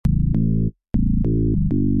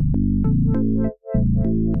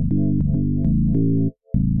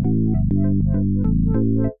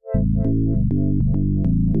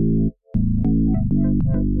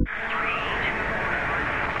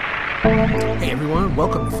Hey everyone,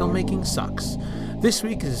 welcome to Filmmaking Sucks. This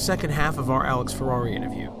week is the second half of our Alex Ferrari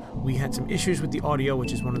interview. We had some issues with the audio,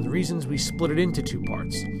 which is one of the reasons we split it into two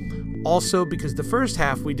parts. Also, because the first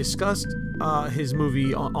half we discussed his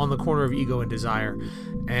movie On the Corner of Ego and Desire,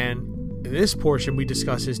 and in this portion we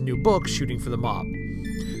discuss his new book, Shooting for the Mob.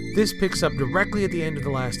 This picks up directly at the end of the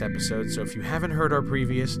last episode, so if you haven't heard our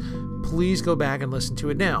previous, please go back and listen to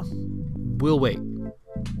it now. We'll wait.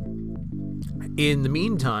 In the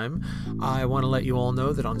meantime, I want to let you all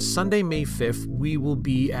know that on Sunday, May 5th, we will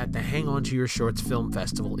be at the Hang On to Your Shorts Film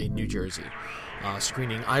Festival in New Jersey,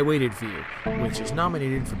 screening I Waited For You, which is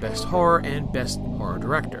nominated for Best Horror and Best Horror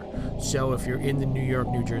Director. So if you're in the New York,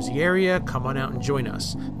 New Jersey area, come on out and join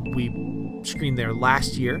us. We screened there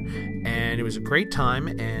last year, and it was a great time,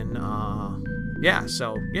 and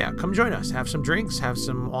come join us. Have some drinks, have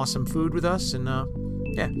some awesome food with us, and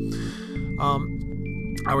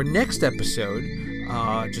our next episode,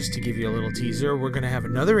 just to give you a little teaser, we're going to have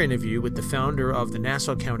another interview with the founder of the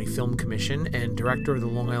Nassau County Film Commission and director of the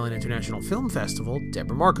Long Island International Film Festival,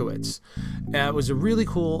 Deborah Markowitz. It was a really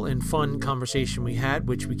cool and fun conversation we had,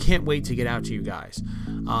 which we can't wait to get out to you guys.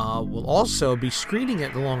 We'll also be screening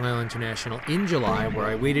at the Long Island International in July, where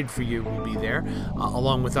I Waited For You will be there,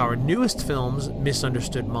 along with our newest films,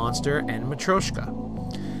 Misunderstood Monster and Matryoshka.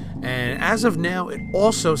 And as of now, it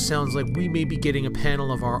also sounds like we may be getting a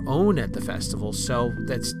panel of our own at the festival, so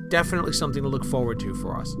that's definitely something to look forward to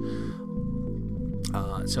for us.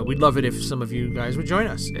 So we'd love it if some of you guys would join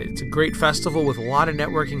us. It's a great festival with a lot of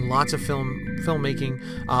networking, lots of filmmaking,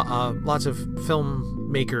 lots of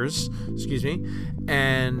filmmakers,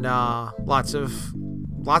 and lots of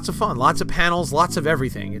fun, lots of panels, lots of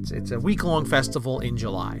everything. It's a week-long festival in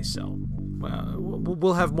July, so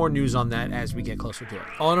we'll have more news on that as we get closer to it.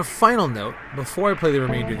 On a final note, before I play the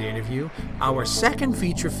remainder of the interview, our second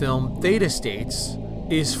feature film, Theta States,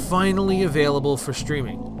 is finally available for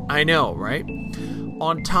streaming. I know, right?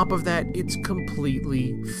 On top of that, it's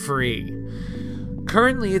completely free.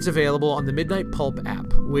 Currently, it's available on the Midnight Pulp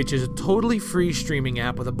app, which is a totally free streaming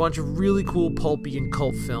app with a bunch of really cool pulpy and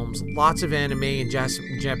cult films, lots of anime and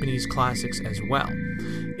Japanese classics as well.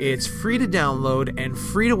 It's free to download and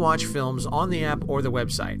free to watch films on the app or the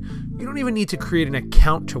website. You don't even need to create an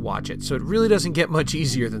account to watch it, so it really doesn't get much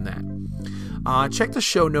easier than that. Check the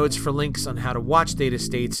show notes for links on how to watch Theta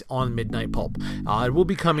States on Midnight Pulp. It will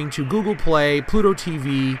be coming to Google Play, Pluto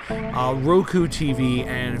TV, Roku TV,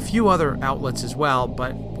 and a few other outlets as well,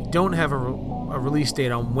 but we don't have a release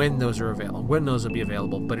date on when those will be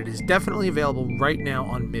available, but it is definitely available right now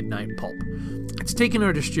on Midnight Pulp. It's taken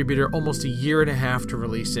our distributor almost a year and a half to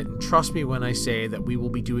release it, and trust me when I say that we will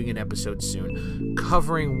be doing an episode soon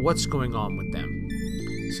covering what's going on with them.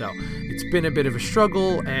 So it's been a bit of a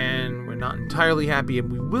struggle, and we're not entirely happy,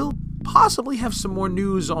 and we will possibly have some more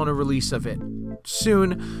news on a release of it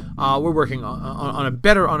soon. We're working on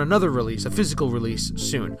another release, a physical release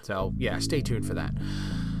soon. So yeah, stay tuned for that.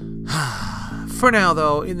 For now,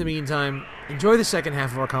 though, in the meantime, enjoy the second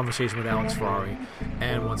half of our conversation with Alex Ferrari.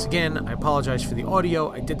 And once again, I apologize for the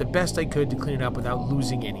audio. I did the best I could to clean it up without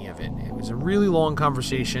losing any of it. It was a really long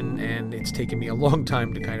conversation, and it's taken me a long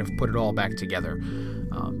time to kind of put it all back together.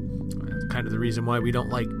 Kind of the reason why we don't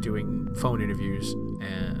like doing phone interviews.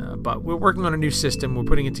 But we're working on a new system. We're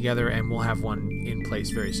putting it together, and we'll have one in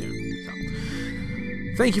place very soon. So,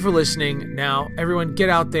 thank you for listening. Now, everyone, get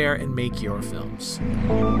out there and make your films.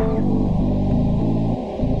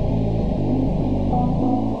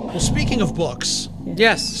 Well, speaking of books.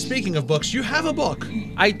 Yes. Speaking of books, you have a book.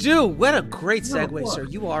 I do. What a great segue, sir.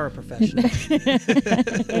 You are a professional.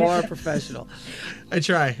 You are a professional. I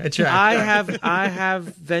try. I have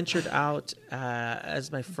ventured out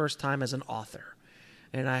as my first time as an author.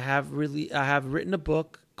 And I have written a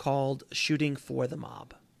book called Shooting for the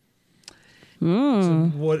Mob.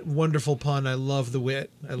 What wonderful pun. I love the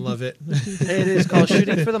wit. I love it. It is called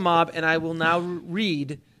Shooting for the Mob, and I will now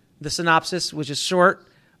read the synopsis, which is short,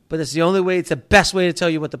 but it's the best way to tell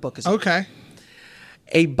you what the book is. Okay.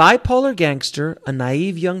 A bipolar gangster, a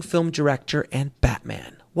naive young film director, and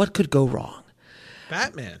Batman. What could go wrong?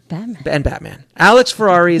 Batman. Alex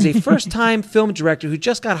Ferrari is a first-time film director who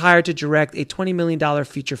just got hired to direct a $20 million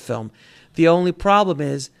feature film. The only problem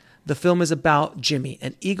is the film is about Jimmy,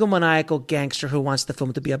 an egomaniacal gangster who wants the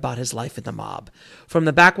film to be about his life in the mob. From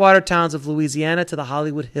the backwater towns of Louisiana to the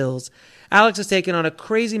Hollywood Hills, Alex has taken on a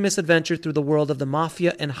crazy misadventure through the world of the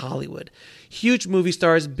mafia and Hollywood. Huge movie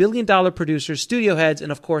stars, billion-dollar producers, studio heads,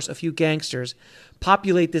 and of course a few gangsters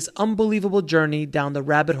populate this unbelievable journey down the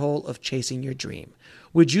rabbit hole of chasing your dream.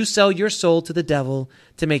 Would you sell your soul to the devil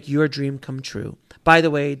to make your dream come true? By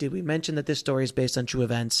the way, did we mention that this story is based on true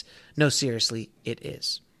events? No, seriously, it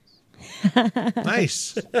is.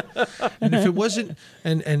 Nice. And if it wasn't,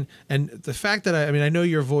 and the fact that I know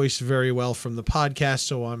your voice very well from the podcast,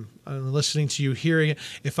 so I'm listening to you, hearing it.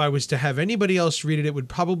 If I was to have anybody else read it, it would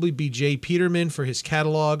probably be Jay Peterman for his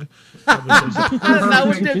catalog. That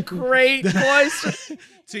was a great voice.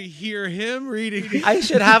 To hear him reading. I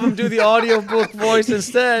should have him do the audiobook voice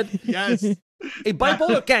instead. Yes. A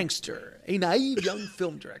bipolar gangster, a naive young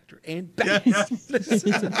film director, and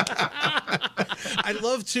I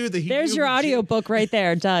love too that there's your audiobook right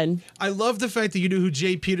there. Done. I love the fact that you knew who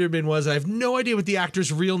Jay Peterman was. I have no idea what the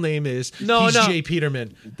actor's real name is. No, he's no. Jay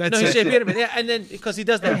Peterman. That's he's it. Jay Peterman. Yeah, and then because he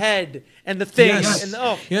does the head and the thing. Yes. And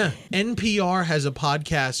Yeah. NPR has a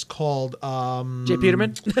podcast called Jay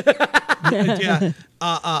Peterman. yeah.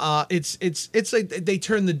 It's like they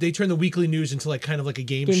turn the weekly news into like kind of like a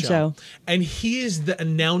game show. And he is the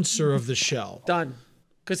announcer of the show. Done.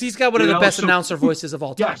 Because he's got one of the best announcer voices of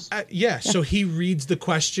all time. So he reads the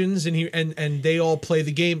questions and they all play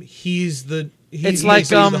the game. He's the It's like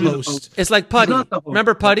the host. It's like Putty.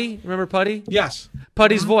 Remember Putty? Yes.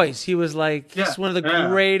 Putty's voice. He was like just one of the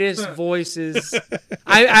greatest voices.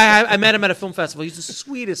 I met him at a film festival. He's the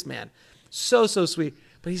sweetest man. So sweet.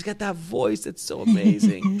 But he's got that voice that's so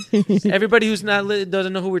amazing. Everybody who's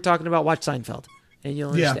doesn't know who we're talking about, watch Seinfeld, and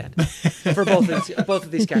you'll understand. For both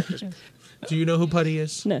of these characters. Do you know who Putty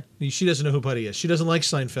is? No. She doesn't know who Putty is. She doesn't like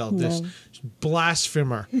Seinfeld. This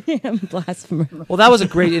blasphemer. I'm a blasphemer. Well, that was a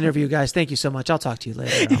great interview, guys. Thank you so much. I'll talk to you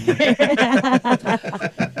later.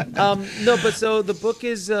 No, but so the book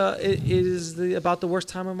is about the worst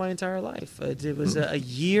time of my entire life. It was a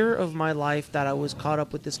year of my life that I was caught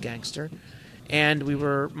up with this gangster, and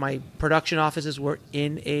my production offices were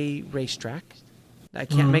in a racetrack. I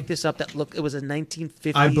can't make this up. It was a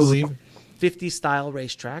 1950s, I believe, 50s style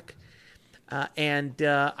racetrack. And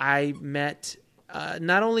I met.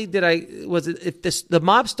 Not only did the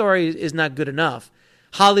mob story is not good enough,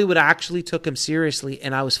 Hollywood actually took him seriously,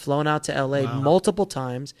 and I was flown out to L.A. multiple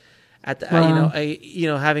times, at the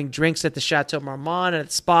having drinks at the Chateau Marmont, at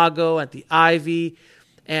Spago, at the Ivy,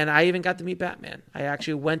 and I even got to meet Batman. I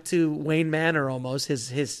actually went to Wayne Manor, almost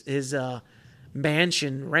his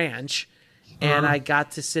mansion ranch, and I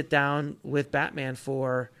got to sit down with Batman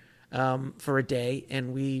for a day,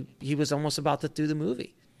 and he was almost about to do the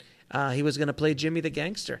movie. He was going to play Jimmy the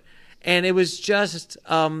gangster, and it was just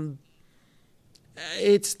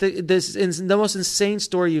it's the most insane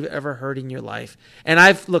story you've ever heard in your life. And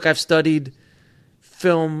I've studied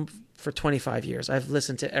film for 25 years. I've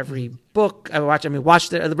listened to every book. I read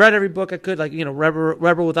every book I could. Like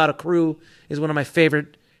Rebel Without a Crew is one of my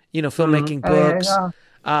favorite filmmaking books.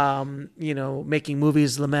 Making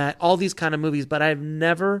movies, Lumet, all these kind of movies, but I've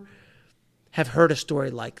never have heard a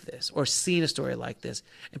story like this or seen a story like this.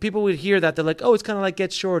 And people would hear that. They're like, oh, it's kind of like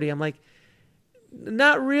Get Shorty. I'm like,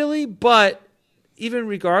 not really, but even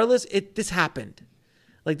regardless, this happened.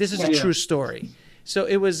 Like, this is a true story. So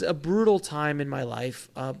it was a brutal time in my life,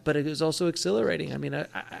 but it was also exhilarating. I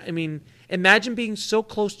mean, imagine being so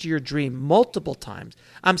close to your dream multiple times.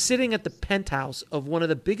 I'm sitting at the penthouse of one of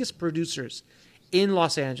the biggest producers in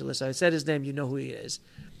Los Angeles. I said his name. You know who he is.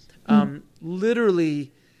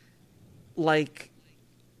 Literally, like,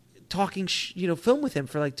 talking, film with him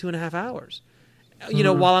for like 2.5 hours.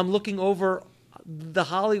 While I'm looking over the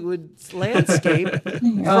Hollywood landscape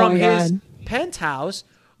from his penthouse,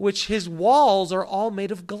 which his walls are all made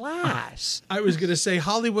of glass. I was going to say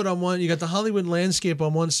Hollywood on one, you got the Hollywood landscape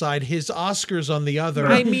on one side, his Oscars on the other.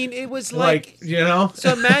 I mean, it was like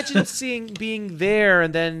So imagine being there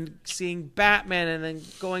and then seeing Batman and then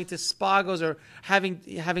going to Spago's or having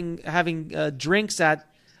drinks at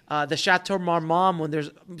the Chateau Marmont when there's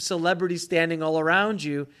celebrities standing all around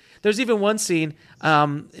you. There's even one scene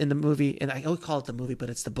in the movie, and I always call it the movie,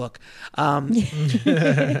 but it's the book.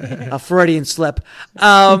 A Freudian slip.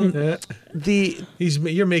 You're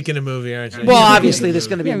making a movie, aren't you? Well, obviously, there's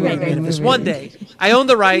going to be a movie made of this one day. I own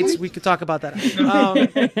the rights. We could talk about that.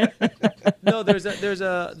 No, there's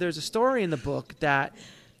a story in the book that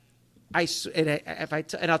I'll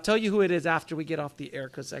tell you who it is after we get off the air,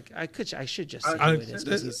 because I should just say who it is,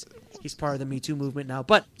 because he's part of the Me Too movement now.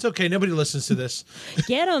 But it's okay. Nobody listens to this.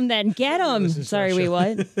 Get him then. Get him. Sorry, wait,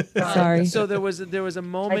 what? Sorry. So there was a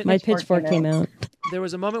moment. My pitchfork came out. There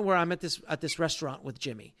was a moment where I'm at this restaurant with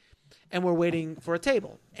Jimmy, and we're waiting for a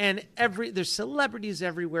table, and there's celebrities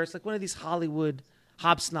everywhere. It's like one of these Hollywood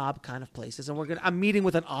hobsnob kind of places, and I'm meeting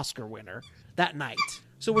with an Oscar winner that night.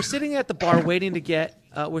 So we're sitting at the bar waiting to get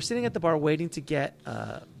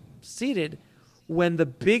seated when the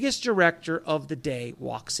biggest director of the day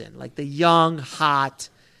walks in, like the young, hot,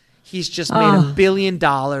 he's just made $1 billion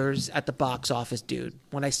at the box office dude.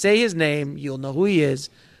 When I say his name, you'll know who he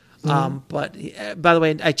is. But by the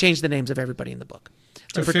way, I changed the names of everybody in the book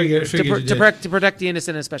to protect the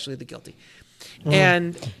innocent and especially the guilty.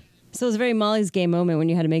 And so it was a very Molly's Game moment when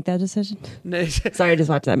you had to make that decision. Sorry, I just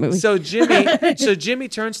watched that movie. So Jimmy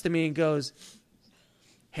turns to me and goes,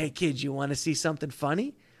 "Hey kid, you want to see something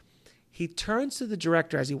funny?" He turns to the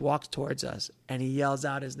director as he walks towards us and he yells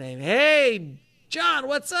out his name. "Hey, John,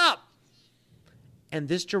 what's up?" And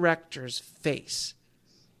this director's face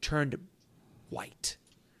turned white.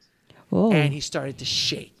 Whoa. And he started to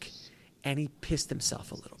shake. And he pissed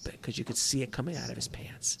himself a little bit because you could see it coming out of his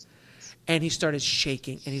pants. And he started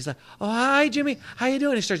shaking. And he's like, "Oh, hi, Jimmy. How you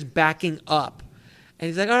doing?" He starts backing up. And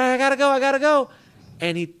he's like, "All right, I gotta go.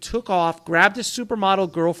 And he took off, grabbed his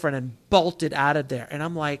supermodel girlfriend, and bolted out of there. And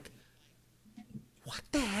I'm like, what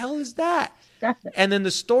the hell is that? And then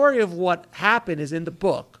the story of what happened is in the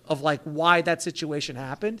book of like why that situation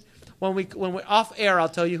happened. When we're off air, I'll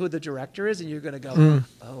tell you who the director is, and you're gonna go,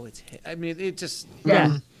 "Oh, it's him." I mean, it just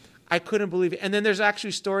I couldn't believe it. And then there's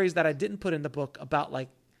actually stories that I didn't put in the book about like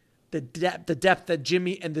the depth that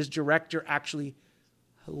Jimmy and this director actually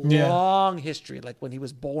long history, like when he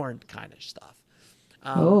was born, kind of stuff.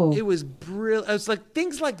 It was brilliant. It was like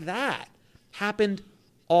things like that happened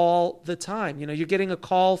all the time. You know, you're getting a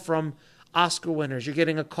call from Oscar winners. You're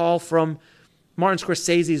getting a call from Martin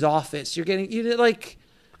Scorsese's office.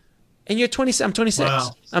 And you're 20. I'm 26.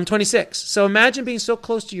 Wow. I'm 26. So imagine being so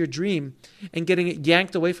close to your dream and getting it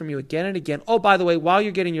yanked away from you again and again. Oh, by the way, while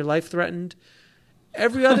you're getting your life threatened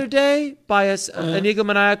every other day by an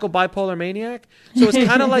egomaniacal bipolar maniac. So it's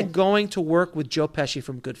kind of like going to work with Joe Pesci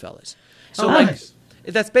from Goodfellas. So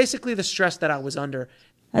that's basically the stress that I was under.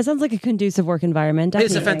 That sounds like a conducive work environment.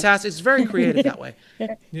 Definitely. It's a fantastic. It's very creative that way.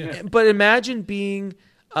 Yeah. But imagine being,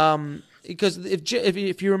 because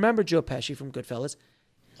if you remember Joe Pesci from Goodfellas,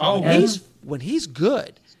 when he's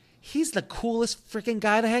good, he's the coolest freaking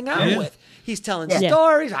guy to hang out with. He's telling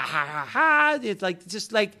stories, ha ha ha. It's like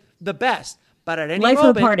just like the best. But at any moment,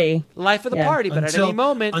 life of the party. But at any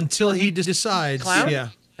moment, until he decides,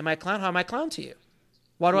 clown? Am I a clown? How am I a clown to you?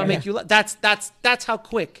 Why do I make you laugh? That's how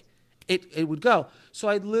quick it would go. So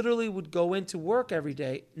I literally would go into work every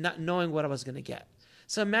day not knowing what I was going to get.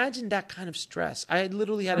 So imagine that kind of stress. I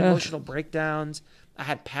literally had emotional breakdowns. I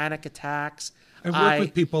had panic attacks. I work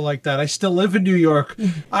with people like that. I still live in New York.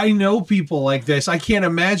 I know people like this. I can't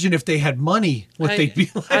imagine if they had money what they'd be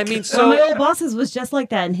like. I mean, so one of my old bosses was just like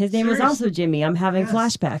that, and his name was also Jimmy. I'm having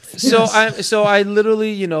flashbacks. So I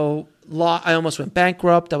literally, I almost went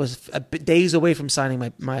bankrupt. I was days away from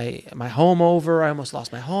signing my home over. I almost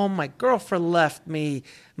lost my home. My girlfriend left me.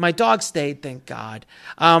 My dog stayed, thank God.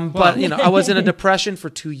 But I was in a depression for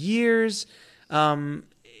 2 years.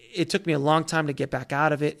 It took me a long time to get back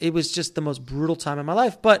out of it. It was just the most brutal time in my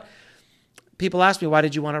life. But people ask me, why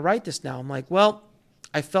did you want to write this now? I'm like, well,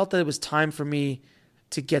 I felt that it was time for me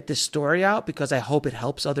to get this story out because I hope it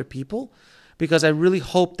helps other people. Because I really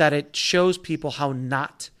hope that it shows people how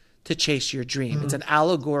not to chase your dream. Mm-hmm. It's an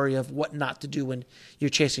allegory of what not to do when you're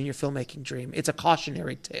chasing your filmmaking dream. It's a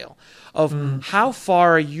cautionary tale of how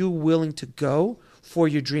far are you willing to go for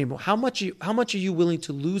your dream? How much are you willing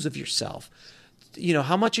to lose of yourself?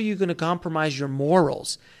 How much are you going to compromise your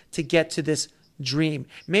morals to get to this dream?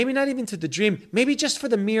 Maybe not even to the dream, maybe just for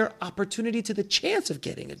the mere opportunity to the chance of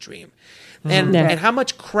getting a dream. And how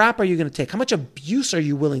much crap are you going to take? How much abuse are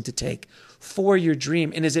you willing to take for your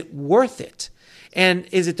dream? And is it worth it? And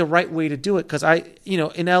is it the right way to do it? Because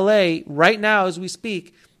in LA right now, as we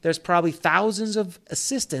speak, there's probably thousands of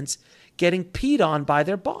assistants getting peed on by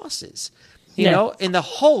their bosses, in the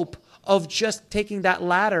hope of just taking that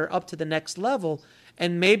ladder up to the next level.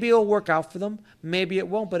 And maybe it'll work out for them. Maybe it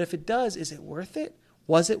won't. But if it does, is it worth it?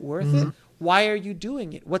 Was it worth it? Why are you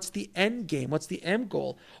doing it? What's the end game? What's the end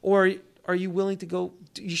goal? Or are you willing to go,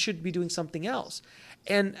 you should be doing something else?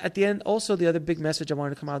 And at the end, also the other big message I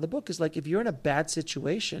wanted to come out of the book is like, if you're in a bad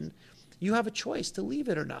situation, you have a choice to leave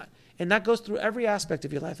it or not. And that goes through every aspect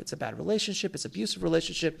of your life. It's a bad relationship. It's an abusive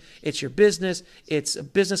relationship. It's your business. It's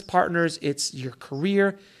business partners. It's your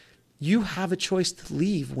career. You have a choice to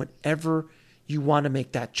leave whenever you want to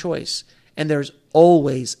make that choice. And there's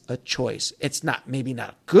always a choice. It's maybe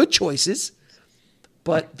not good choices,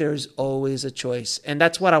 but there's always a choice. And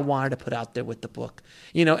that's what I wanted to put out there with the book.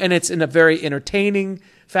 And it's in a very entertaining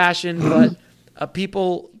fashion, but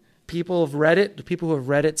people have read it. The people who have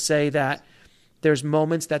read it say that there's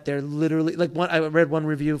moments that they're literally, I read one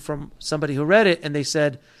review from somebody who read it, and they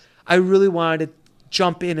said, I really wanted to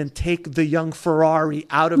jump in and take the young Ferrari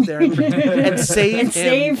out of there and save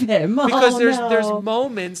him. Because there's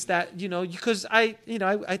moments that, because I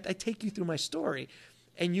take you through my story.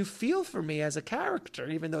 and you feel for me as a character,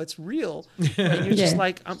 even though it's real. And you're just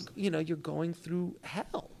like, you're going through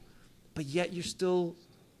hell, but yet you're still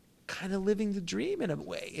kind of living the dream in a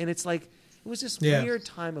way. And it's like, it was this weird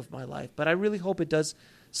time of my life, but I really hope it does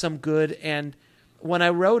some good. And when I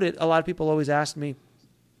wrote it, a lot of people always asked me,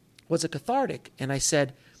 was it cathartic? And I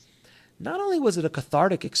said, not only was it a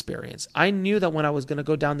cathartic experience, I knew that when I was going to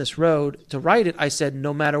go down this road to write it, I said,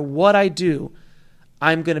 no matter what I do,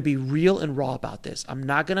 I'm going to be real and raw about this. I'm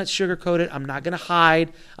not going to sugarcoat it. I'm not going to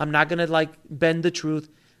hide. I'm not going to bend the truth.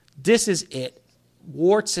 This is it,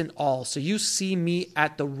 warts and all. So you see me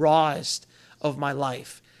at the rawest of my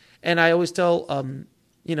life. And I always tell,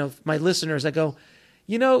 my listeners, I go,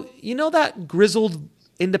 you know that grizzled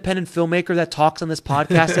independent filmmaker that talks on this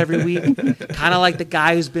podcast every week, kind of like the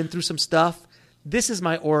guy who's been through some stuff. This is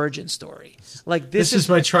my origin story. This is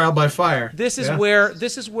my trial by fire. This is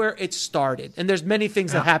where it started, and there's many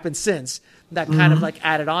things that happened since that kind of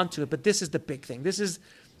added on to it. But this is the big thing. This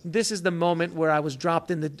is the moment where I was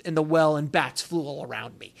dropped in the well and bats flew all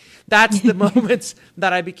around me. That's the moments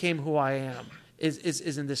that I became who I am.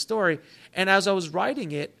 Is in this story. And as I was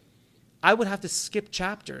writing it, I would have to skip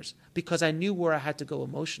chapters because I knew where I had to go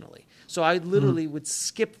emotionally. So I literally would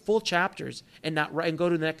skip full chapters and not write and go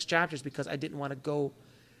to the next chapters because I didn't want to go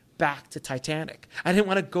back to Titanic. I didn't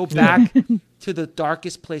want to go back to the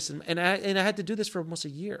darkest place. And I had to do this for almost a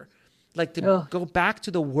year. Go back to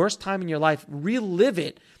the worst time in your life, relive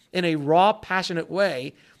it in a raw, passionate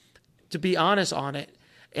way, to be honest on it.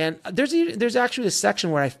 And there's actually a section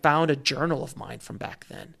where I found a journal of mine from back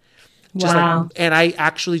then. And I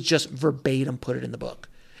actually just verbatim put it in the book.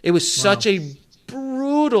 It was such a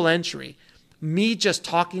brutal entry. Me just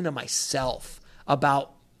talking to myself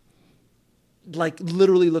about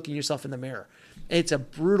literally looking yourself in the mirror. It's a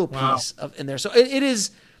brutal piece in there. So it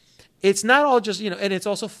is. It's not all just, and it's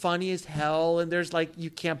also funny as hell. And there's you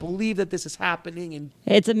can't believe that this is happening. And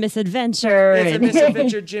it's a misadventure. It's a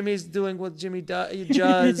misadventure. Jimmy's doing what Jimmy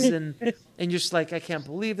does. And you're just I can't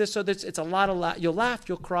believe this. So it's a lot of you'll laugh,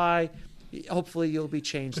 you'll cry. Hopefully you'll be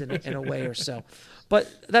changed in a way or so. But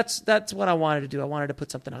that's what I wanted to do. I wanted to put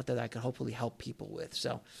something out there that I could hopefully help people with.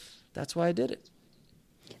 So that's why I did it.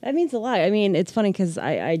 That means a lot. I mean, it's funny because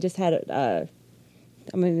I just had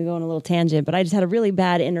I'm going to go on a little tangent, but I just had a really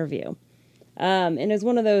bad interview. And it was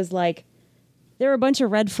one of those, there were a bunch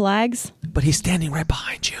of red flags. But he's standing right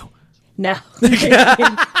behind you. No. No.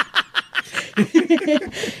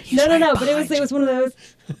 But it was one of those.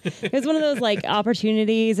 It was one of those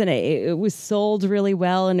opportunities, and it was sold really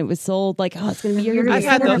well, and it was sold it's going to be your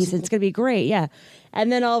centerpiece, and it's going to be great, yeah. And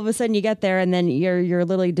then all of a sudden you get there, and then you're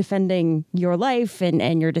literally defending your life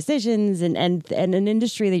and your decisions and an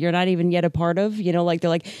industry that you're not even yet a part of.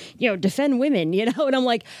 They're defend women, and I'm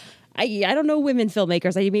like, I don't know women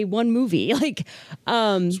filmmakers. I made one movie.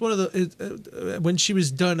 It's one of the when she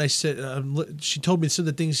was done, I said she told me some of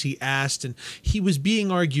the things he asked, and he was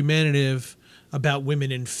being argumentative about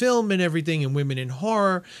women in film and everything, and women in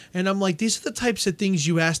horror. And I'm like, these are the types of things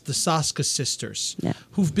you ask the Soska sisters,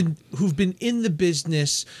 who've been in the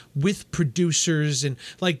business with producers and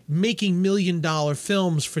making $1 million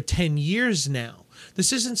films for 10 years now.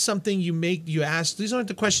 This isn't something you ask. These aren't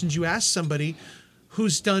the questions you ask somebody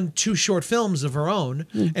who's done 2 short films of her own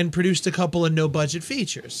and produced a couple of no-budget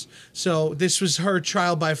features. So this was her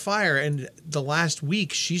trial by fire, and the last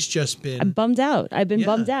week she's just been... I'm bummed out. I've been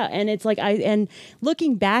bummed out. And it's and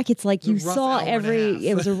looking back, it's you saw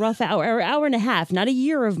it was a rough hour and a half, not a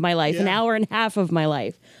year of my life, an hour and a half of my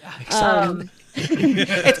life.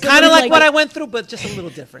 It's kind of like what I went through, but just a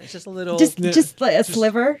little different. It's just a little... Just a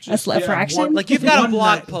sliver, a fraction. You've got a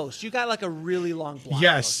blog post. You got a really long blog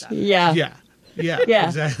post. Yeah,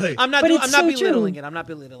 exactly. I'm not belittling it. I'm not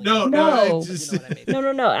belittling it. No. You know what I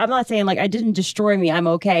mean? No. I'm not saying it didn't destroy me. I'm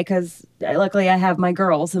okay because luckily I have my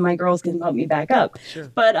girls and my girls can help me back up. Sure.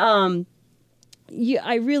 But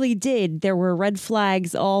I really did. There were red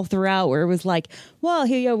flags all throughout where it was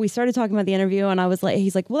we started talking about the interview and I was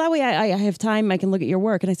he's like, well, that way I have time. I can look at your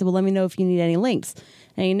work. And I said, well, let me know if you need any links.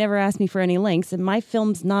 And he never asked me for any links. And my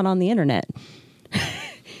film's not on the internet.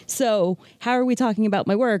 So how are we talking about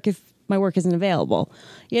my work if my work isn't available,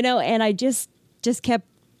 and I just kept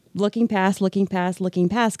looking past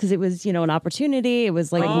because it was, an opportunity. It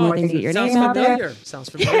was one more thing to get your name out there. Sounds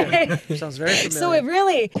familiar. Sounds very familiar. So it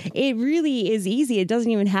really is easy. It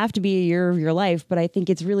doesn't even have to be a year of your life, but I think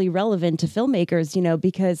it's really relevant to filmmakers,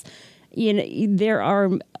 because, there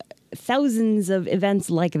are thousands of events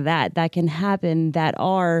like that can happen that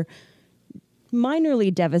are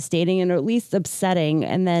minorly devastating and at least upsetting.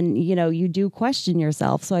 And then, you do question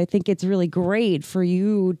yourself. So I think it's really great for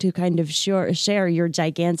you to kind of share your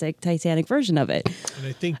gigantic Titanic version of it. And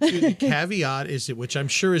I think too, the caveat is it, which I'm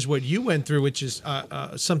sure is what you went through, which is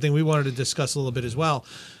something we wanted to discuss a little bit as well,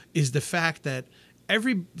 is the fact that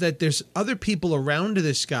that there's other people around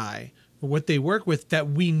this guy or what they work with that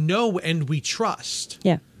we know and we trust.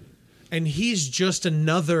 Yeah. And he's just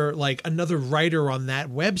another writer on that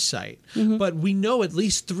website. Mm-hmm. But we know at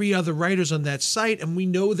least 3 other writers on that site, and we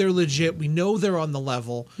know they're legit. We know they're on the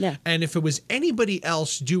level. Yeah. And if it was anybody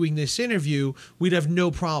else doing this interview, we'd have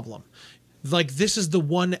no problem. Like, this is the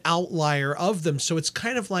one outlier of them. So it's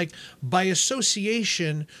kind of like, by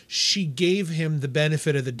association, she gave him the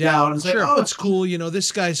benefit of the doubt. It's like, oh, it's cool.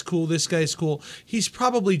 This guy's cool. This guy's cool. He's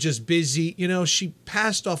probably just busy. She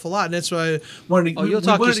passed off a lot. And that's why I wanted to... Oh, you'll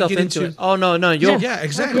talk yourself into it. Oh, no. Yeah,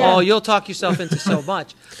 exactly. Oh, you'll talk yourself into so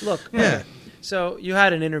much. Look. Yeah. So you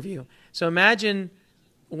had an interview. So imagine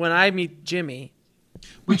when I meet Jimmy...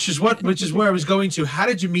 Which is where I was going to. How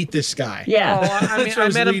did you meet this guy? Yeah. I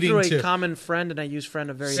met him through a common friend, and I use friend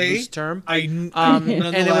a very loose term. And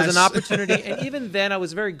it was an opportunity. And even then, I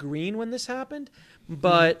was very green when this happened.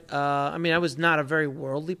 But, I was not a very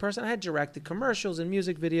worldly person. I had directed commercials and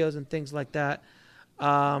music videos and things like that.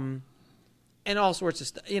 And all sorts of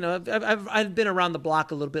stuff. I've been around the block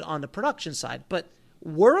a little bit on the production side. But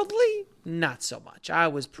worldly, not so much. I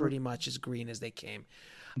was pretty much as green as they came.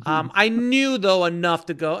 I knew though enough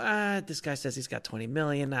to go, this guy says he's got 20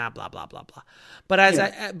 million, blah, blah, blah, blah.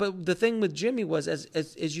 But but the thing with Jimmy was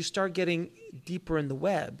as you start getting deeper in the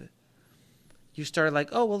web, you start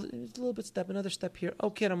like, oh, well, a little bit step, another step here.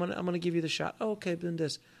 Okay, I'm gonna give you the shot. Oh, okay, doing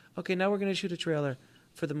this. Okay, now we're gonna shoot a trailer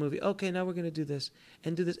for the movie. Okay, now we're gonna do this.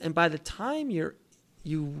 And by the time you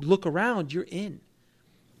look around, you're in.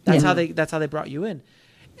 That's how they brought you in.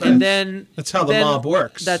 And then that's how the mob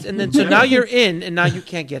works. So now you're in, and now you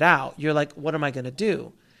can't get out. You're like, what am I going to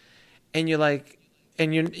do? And you're like,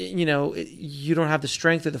 and you don't have the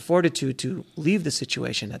strength or the fortitude to leave the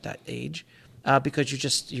situation at that age,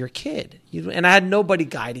 because you're a kid. And I had nobody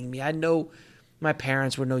guiding me. My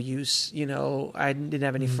parents were no use. I didn't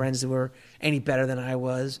have any friends that were any better than I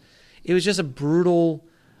was. It was just a brutal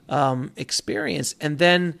experience. And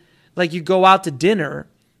then, like, you go out to dinner,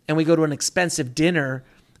 and we go to an expensive dinner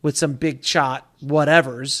with some big shot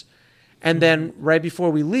whatevers. And then right before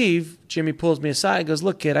we leave, Jimmy pulls me aside and goes,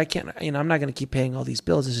 look, kid, I can't, I'm not going to keep paying all these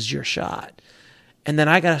bills. This is your shot. And then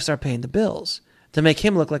I got to start paying the bills to make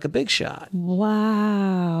him look like a big shot.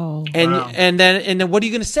 Wow. And then what are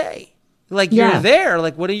you going to say? Like, you're there.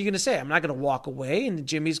 Like, what are you going to say? I'm not going to walk away. And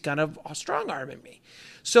Jimmy's kind of strong-arming me.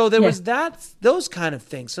 So there was those kind of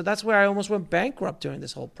things. So that's where I almost went bankrupt during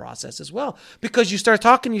this whole process as well. Because you start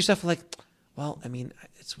talking to yourself like, well,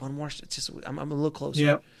 it's one more. It's just I'm a little closer.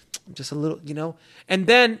 Yep. I'm just a little, and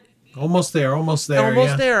then almost there.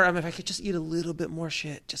 there. If I could just eat a little bit more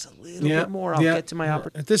shit, just a little bit more, I'll get to my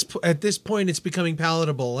opportunity. At this point, it's becoming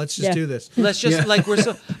palatable. Let's just do this. Let's just we're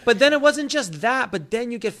so. But then it wasn't just that. But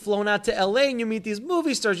then you get flown out to LA and you meet these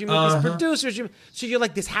movie stars, you meet these producers. So you're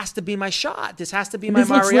like, this has to be my shot. This has to be my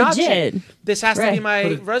mariachi. This has to be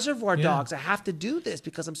my Reservoir Dogs. I have to do this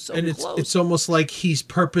because I'm so close. It's almost like he's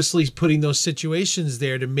purposely putting those situations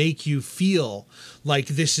there to make you feel like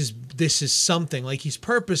this is something. Like he's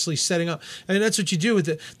purposely setting up. And that's what you do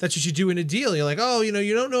that's what you do in a deal. You're like, oh,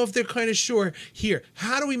 you don't know if they're kind of sure. Here,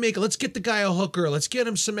 how do we make it? Let's get the guy a hooker. Let's get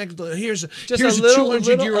him some extra. Here's a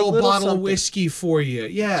 200-year-old bottle of whiskey for you.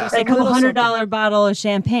 Yeah. Like a $100 bottle of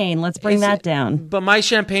champagne. Let's bring that down. But my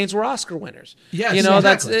champagnes were Oscar winners. Yes,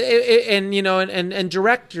 exactly. And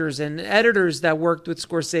directors and editors that worked with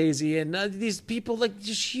Scorsese and these people, like,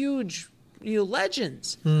 just huge,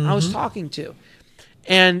 legends I was talking to.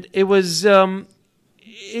 And it was,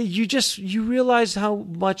 you realize how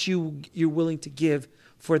much you're willing to give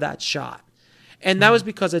for that shot. And that was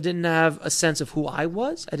because I didn't have a sense of who I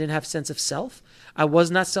was. I didn't have a sense of self. I was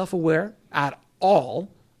not self-aware at all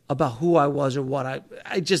about who I was or what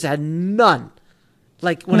I just had none.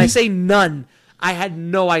 Like, when I say none, I had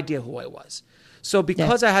no idea who I was. So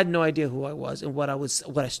because I had no idea who I was and what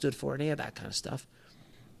I stood for, any of that kind of stuff,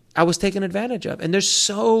 I was taken advantage of. And there's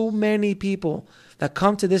so many people that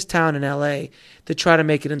come to this town in LA to try to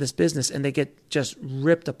make it in this business, and they get just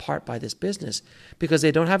ripped apart by this business because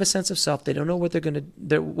they don't have a sense of self. They don't know what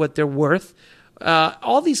what they're worth,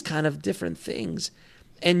 all these kind of different things.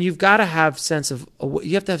 And you've got to have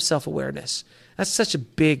you have to have self-awareness. That's such a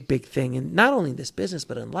big, big thing. And not only in this business,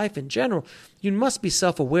 but in life in general, you must be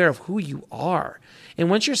self-aware of who you are. And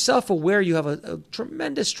once you're self-aware, you have a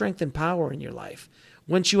tremendous strength and power in your life.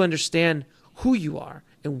 Once you understand who you are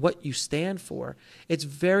and what you stand for, it's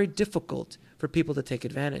very difficult for people to take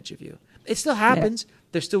advantage of you. It still happens.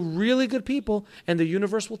 They're still really good people, and the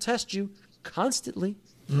universe will test you constantly.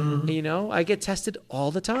 You know, I get tested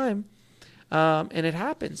all the time, and it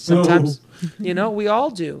happens. Sometimes, you know, we all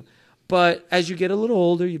do. But as you get a little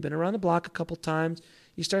older, you've been around the block a couple times,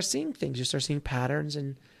 you start seeing things. You start seeing patterns,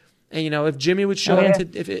 and you know, if Jimmy would show up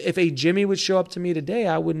to, if a Jimmy would show up to me today,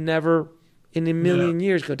 I would never in a million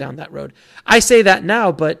years go down that road. I say that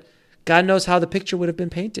now, but God knows how the picture would have been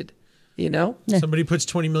painted. You know, somebody puts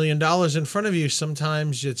 $20 million in front of you.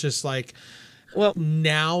 Sometimes it's just like, well,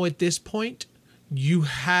 now at this point, you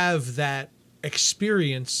have that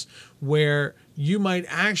experience where you might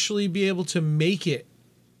actually be able to make it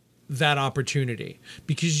that opportunity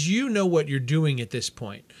because you know what you're doing at this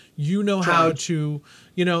point. You know how to,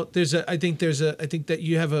 you know, I think that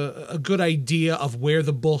you have a good idea of where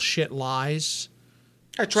the bullshit lies.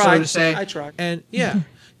 I tried. So to say. I tried. And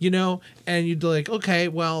you know, and you'd like, okay,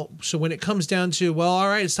 well, so when it comes down to, well, all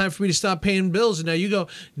right, it's time for me to stop paying bills. And now you go,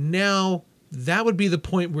 now that would be the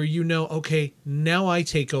point where you know, okay, now I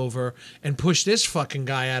take over and push this fucking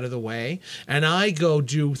guy out of the way. And I go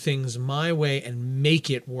do things my way and make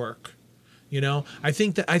it work. You know, I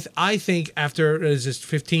think that I think after, is this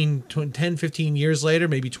 10, 15 years later,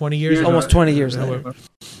 maybe 20 years. Almost 20 years later.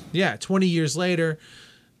 Yeah, 20 years later.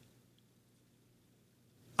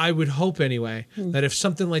 I would hope anyway that if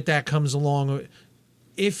something like that comes along,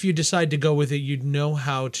 if you decide to go with it, you'd know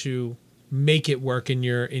how to make it work in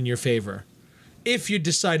your favor. If you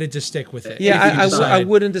decided to stick with it. Yeah, I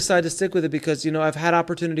wouldn't decide to stick with it because, you know, I've had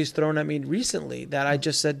opportunities thrown at me recently that I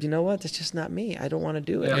just said, you know what, that's just not me. I don't want to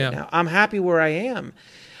do it right now. I'm happy where I am.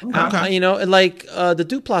 Okay. You know, like the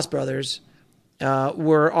Duplass brothers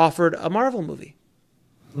were offered a Marvel movie.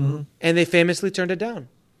 And they famously turned it down.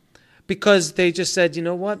 Because they just said, you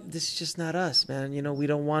know what, this is just not us, man. You know, we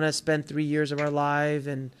don't want to spend 3 years of our life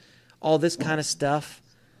and all this kind of stuff,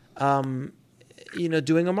 you know,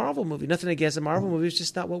 doing a Marvel movie. Nothing against a Marvel movie. It's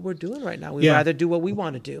just not what we're doing right now. We'd rather do what we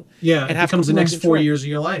want to do. Yeah, and it becomes the next 4 years of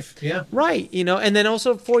your life. Yeah. Right. You know, and then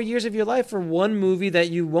also 4 years of your life for one movie that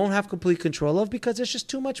you won't have complete control of because there's just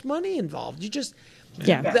too much money involved. You just,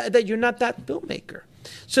 that you're not that filmmaker.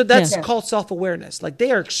 So that's called self-awareness. Like,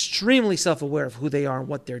 they are extremely self-aware of who they are and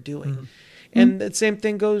what they're doing. And the same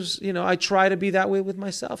thing goes, you know, I try to be that way with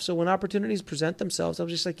myself. So when opportunities present themselves, I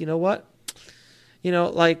was just like, you know what? You know,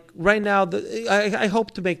 like right now, I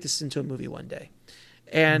hope to make this into a movie one day.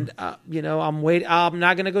 And, you know, I'm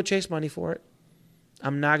not going to go chase money for it.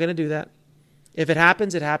 I'm not going to do that. If it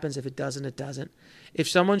happens, it happens. If it doesn't, it doesn't. If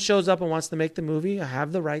someone shows up and wants to make the movie, I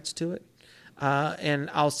have the rights to it.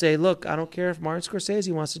 And I'll say, look, I don't care if Martin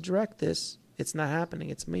Scorsese wants to direct this. It's not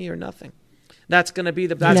happening. It's me or nothing. That's going to be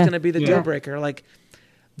the deal breaker. Like,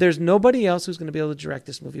 there's nobody else who's going to be able to direct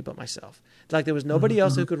this movie but myself. Like, there was nobody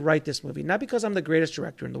else who could write this movie. Not because I'm the greatest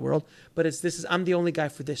director in the world, but I'm the only guy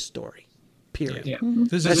for this story. Period. Yeah.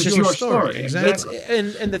 This is your story. Exactly.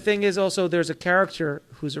 And the thing is also, there's a character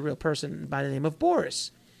who's a real person by the name of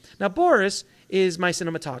Boris. Now, Boris is my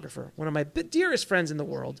cinematographer, one of my dearest friends in the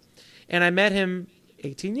world. And I met him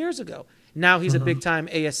 18 years ago. Now he's a big-time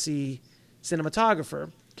ASC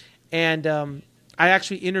cinematographer. And I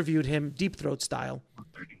actually interviewed him Deep Throat style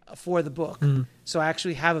for the book. So I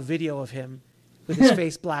actually have a video of him with his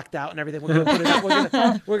face blacked out and everything. We're gonna put it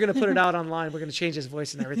out. We're gonna put it out online. We're gonna change his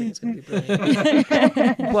voice and everything. It's gonna be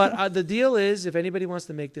brilliant. But the deal is, if anybody wants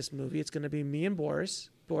to make this movie, it's gonna be me and Boris.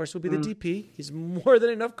 Boris will be the DP. He's more than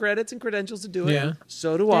enough credits and credentials to do it. Yeah.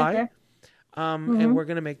 So do I. And we're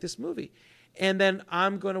gonna make this movie. And then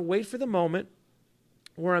I'm gonna wait for the moment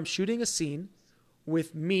where I'm shooting a scene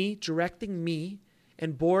with me directing me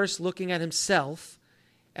and Boris looking at himself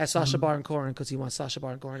as Sacha Baron Cohen, because he wants Sacha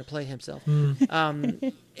Baron Cohen to play himself,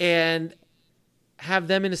 and have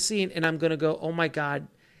them in a scene, and I'm going to go, oh my God,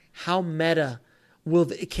 how meta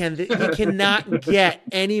it cannot get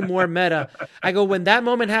any more meta. I go, when that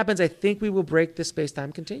moment happens, I think we will break the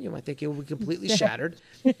space-time continuum. I think it will be completely shattered.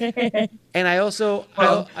 And I also,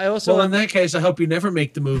 well, in that case, I hope you never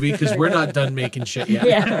make the movie because we're not done making shit yet.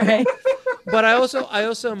 Yeah, right. But I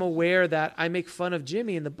also am aware that I make fun of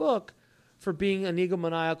Jimmy in the book for being an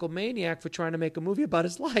egomaniacal maniac for trying to make a movie about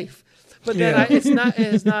his life. But then it's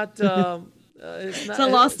not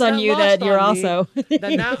lost on you that you're also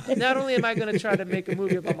that not only am I going to try to make a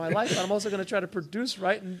movie about my life, but I'm also going to try to produce,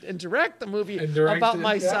 write, and direct the movie about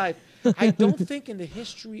my side. I don't think in the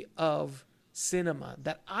history of cinema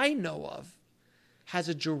that I know of has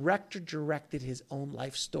a director directed his own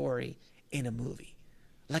life story in a movie.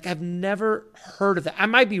 Like, I've never heard of that. I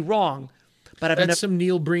might be wrong, but That's some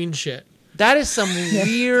Neil Breen shit. That is some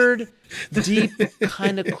weird, deep,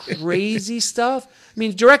 kind of crazy stuff. I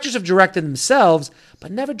mean, directors have directed themselves,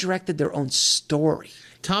 but never directed their own story.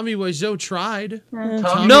 Tommy Wiseau tried.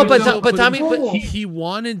 No, but Tommy, but he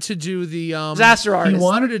wanted to do the Disaster He Artist.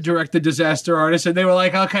 wanted to direct the Disaster Artist, and they were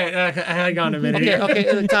like, "Okay, hang on a minute."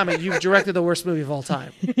 Okay, Tommy, you've directed the worst movie of all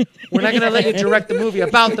time. We're not going to let you direct the movie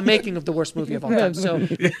about the making of the worst movie of all time. So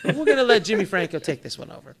we're going to let Jimmy Franco take this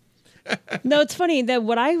one over. No, it's funny that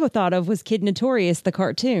what I thought of was Kid Notorious, the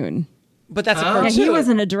cartoon. But that's a And cartoon. he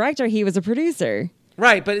wasn't a director; he was a producer.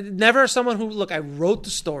 Right, but never someone who, look, I wrote the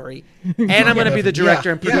story, and I'm going to be the director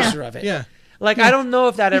and producer of it. Yeah. Like, I don't know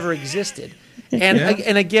if that ever existed. And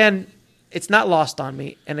and again, it's not lost on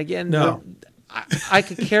me. And again, No. I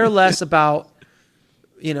could care less about,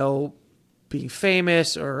 being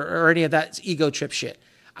famous or any of that ego trip shit.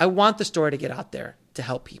 I want the story to get out there to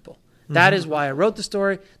help people. That is why I wrote the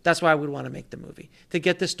story. That's why I would want to make the movie, to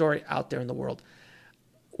get this story out there in the world.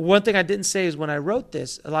 One thing I didn't say is when I wrote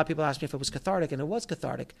this, a lot of people asked me if it was cathartic, and it was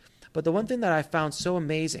cathartic. But the one thing that I found so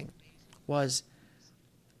amazing was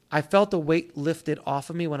I felt the weight lifted off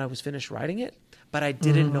of me when I was finished writing it, but I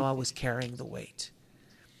didn't know I was carrying the weight.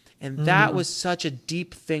 And that was such a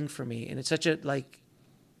deep thing for me. And it's such a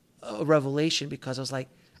revelation, because I was like,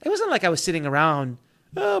 it wasn't like I was sitting around,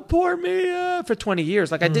 oh, poor me, for 20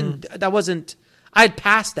 years. Like I'd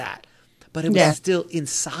passed that, but it was still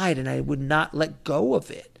inside, and I would not let go of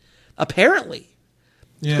it, apparently.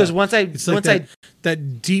 Yeah. Because once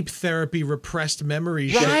that deep therapy repressed memory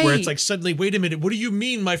shit where it's like suddenly, wait a minute, what do you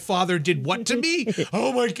mean my father did what to me?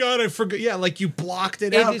 Oh my God, I forgot. Yeah, like you blocked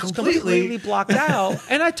it out it's completely. completely blocked out.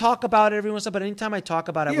 And I talk about it every once in a while, but anytime I talk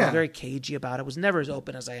about it, I was very cagey about it. I was never as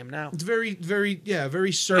open as I am now. It's very, very, very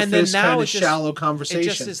And surface then now kind of it's just, shallow conversation. It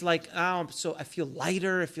just is like, so I feel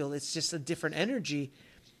lighter. It's just a different energy.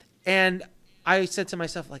 And I said to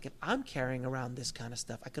myself, like, if I'm carrying around this kind of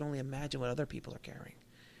stuff, I can only imagine what other people are carrying.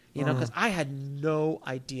 Because I had no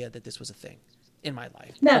idea that this was a thing in my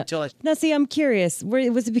life. Now, see, I'm curious.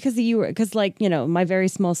 Was it because you were, because my very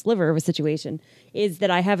small sliver of a situation is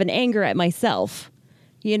that I have an anger at myself,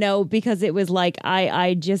 because it was like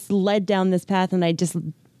I just led down this path and I just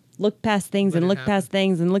looked past things and looked past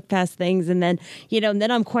things and looked past things. And then, and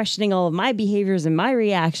then I'm questioning all of my behaviors and my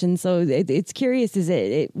reactions. So it's curious. Is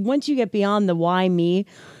it once you get beyond the why me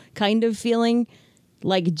kind of feeling,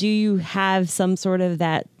 like, do you have some sort of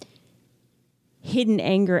that hidden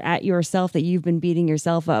anger at yourself that you've been beating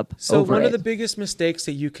yourself up over one it? of the biggest mistakes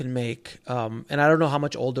that you can make, and I don't know how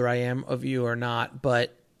much older I am of you or not,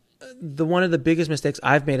 but one of the biggest mistakes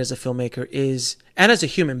I've made as a filmmaker is, and as a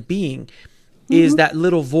human being, is that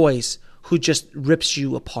little voice who just rips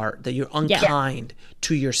you apart, that you're unkind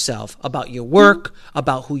to yourself about your work,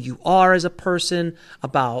 about who you are as a person,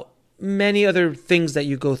 about many other things that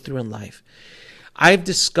you go through in life. I've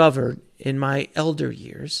discovered in my elder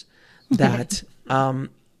years that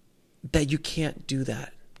that you can't do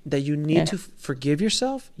that. That you need to forgive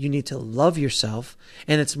yourself, you need to love yourself,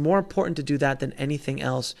 and it's more important to do that than anything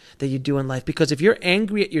else that you do in life. Because if you're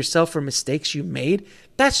angry at yourself for mistakes you made,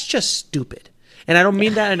 that's just stupid. And I don't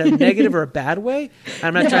mean that in a negative or a bad way.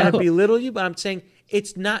 I'm not trying to belittle you, but I'm saying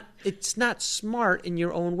it's not smart in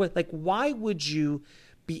your own way. Like, why would you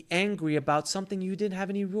be angry about something you didn't have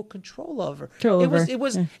any real control over?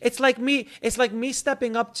 It's like me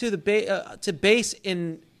stepping up to the to base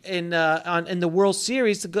in the World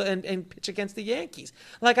Series to go and pitch against the Yankees.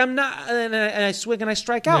 Like, I'm not, and I swing and I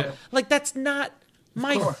strike out. Yeah. Like, that's not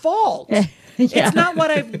my fault. It's not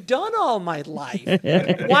what I've done all my life.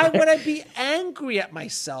 Why would I be angry at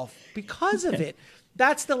myself because of it?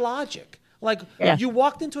 That's the logic. Like, you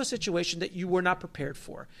walked into a situation that you were not prepared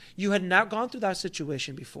for. You had not gone through that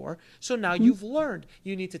situation before. So now you've learned.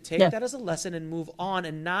 You need to take that as a lesson and move on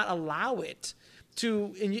and not allow it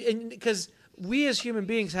to, because we as human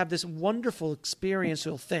beings have this wonderful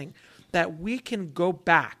experiential thing that we can go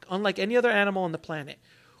back, unlike any other animal on the planet.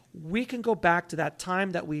 We can go back to that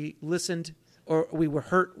time that we listened or we were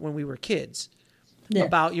hurt when we were kids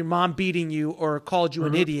about your mom beating you or called you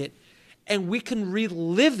an idiot, and we can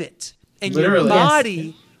relive it. And your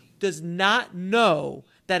body does not know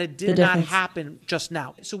that it did not happen just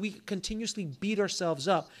now. So we continuously beat ourselves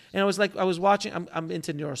up. And I was watching, I'm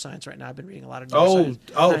into neuroscience right now. I've been reading a lot of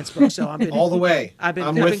neuroscience books. So all the way. I've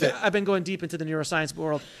been going deep into the neuroscience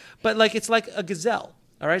world. But like, it's like a gazelle.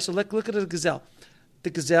 All right. So look at a gazelle.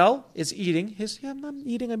 The gazelle is eating I'm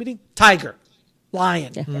eating tiger,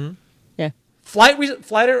 lion. Flight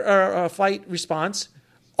response.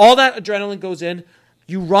 All that adrenaline goes in.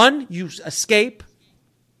 You run, you escape.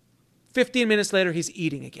 15 minutes later, he's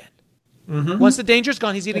eating again. Once the danger's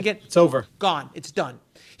gone, he's either It's over. gone. It's done.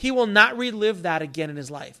 He will not relive that again in his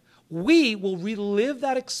life. We will relive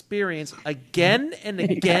that experience again and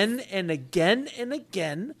again and again and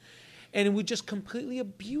again. And we just completely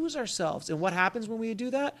abuse ourselves. And what happens when we do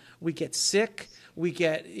that? We get sick. We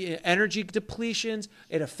get energy depletions.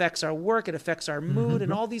 It affects our work. It affects our mood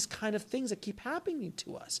and all these kind of things that keep happening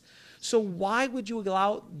to us. So why would you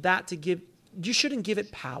allow that to give? You shouldn't give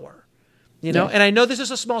it power. You know, and I know this is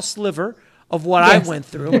a small sliver of what I went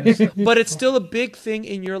through, but it's still a big thing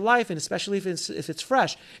in your life, and especially if it's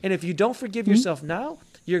fresh. And if you don't forgive yourself now,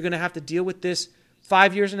 you're going to have to deal with this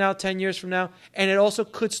 5 years from now, 10 years from now, and it also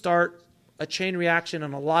could start a chain reaction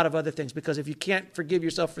on a lot of other things, because if you can't forgive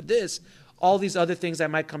yourself for this, all these other things that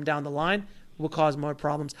might come down the line will cause more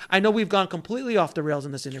problems. I know we've gone completely off the rails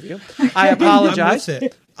in this interview. I apologize.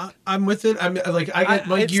 I'm with it. I'm like, I get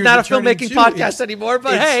my It's gears not a are turning filmmaking too. podcast anymore,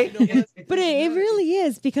 but hey. But it really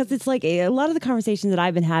is, because it's like a lot of the conversations that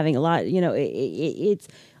I've been having,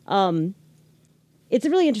 it's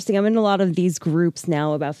really interesting. I'm in a lot of these groups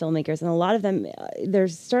now about filmmakers, and a lot of them, they're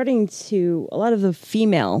starting to, a lot of the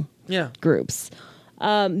female groups,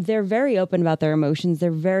 they're very open about their emotions.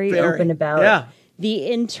 They're very open about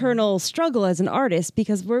the internal struggle as an artist,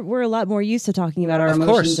 because we're a lot more used to talking about our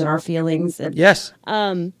emotions and our feelings.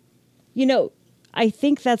 And, I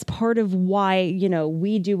think that's part of why,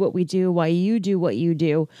 we do what we do, why you do what you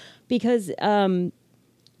do, because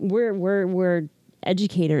we're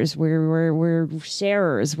educators, we're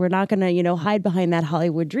sharers. We're not going to, hide behind that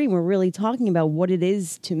Hollywood dream. We're really talking about what it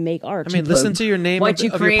is to make art. I mean, listen to your name what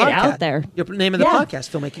you of create your podcast. out there. Your name of the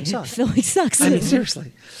podcast, Filmmaking Sucks. Filming sucks. I mean,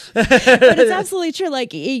 seriously. But it's absolutely true.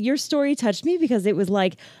 Like, your story touched me, because it was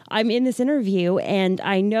like, I'm in this interview and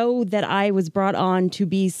I know that I was brought on to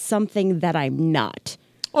be something that I'm not.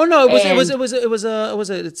 Oh no! It's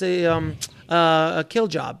a kill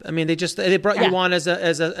job. I mean, they brought you on as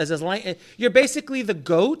a you're basically the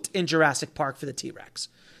goat in Jurassic Park for the T-Rex.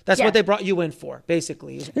 That's what they brought you in for,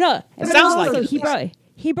 basically. No, it sounds like it.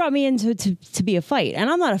 He brought me in to be a fight, and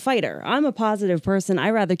I'm not a fighter. I'm a positive person.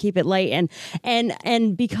 I rather keep it light,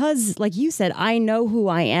 and because, like you said, I know who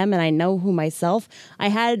I am and I know who myself. I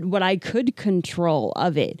had what I could control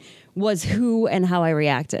of it was who and how I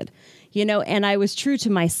reacted. And I was true to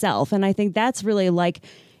myself. And I think that's really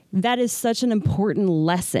that is such an important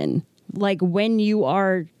lesson. Like, when you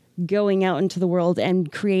are going out into the world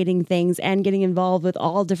and creating things and getting involved with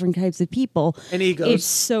all different types of people. And egos. It's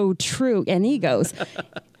so true. And egos.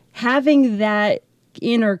 Having that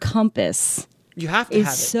inner compass. You have to is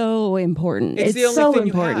have it. So important. It's the only so thing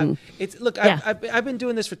important. You have. Look, I've been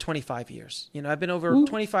doing this for 25 years. I've been over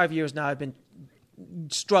 25 years now. I've been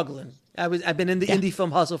struggling. I've been in the indie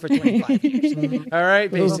film hustle for 25 years. All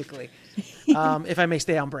right, basically, if I may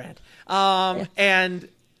stay on brand. And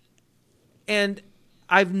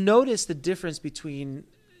I've noticed the difference between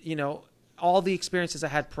all the experiences I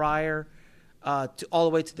had prior to all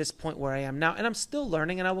the way to this point where I am now, and I'm still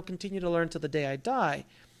learning, and I will continue to learn till the day I die.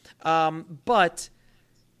 But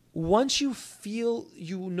once you feel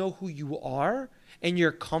you know who you are and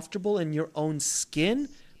you're comfortable in your own skin,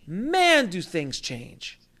 man, do things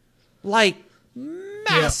change. Like,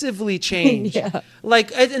 massively change.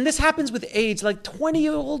 Like, and this happens with age. Like,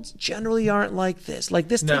 20-year-olds generally aren't like this. Like,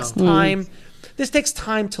 this takes time. This takes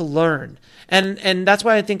time to learn. And that's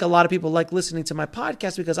why I think a lot of people like listening to my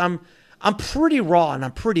podcast, because I'm pretty raw and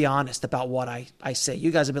I'm pretty honest about what I say. You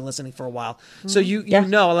guys have been listening for a while. So you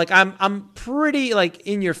know, like, I'm pretty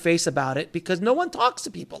in your face about it, because no one talks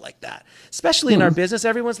to people like that, especially in our business.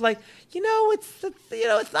 Everyone's like,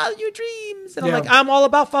 it's not your dreams. And I'm like, I'm all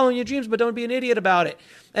about following your dreams, but don't be an idiot about it.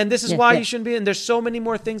 And this is why you shouldn't be. And there's so many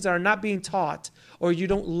more things that are not being taught or you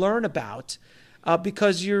don't learn about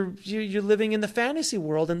because you're living in the fantasy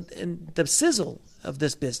world and the sizzle of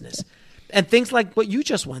this business. And things like what you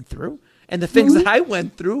just went through and the things that I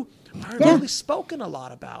went through aren't really spoken a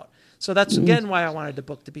lot about. So that's, again, why I wanted the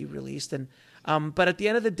book to be released. And but at the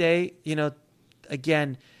end of the day,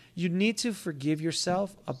 again, you need to forgive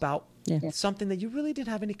yourself about something that you really didn't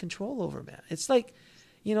have any control over, man. It's like,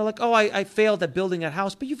 I failed at building a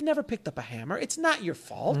house, but you've never picked up a hammer. It's not your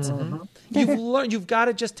fault. Mm-hmm. You've learned. You've got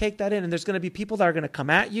to just take that in. And there's going to be people that are going to come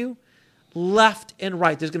at you left and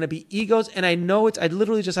right. There's going to be egos. And I know I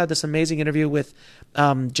literally just had this amazing interview with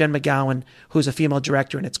Jen McGowan, who's a female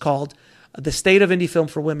director, and it's called The State of Indie Film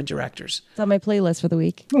for Women Directors. It's on my playlist for the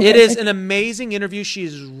week. It is an amazing interview.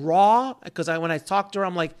 She's raw, because when I talked to her,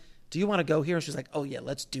 I'm like, do you want to go here? And she's like, oh yeah,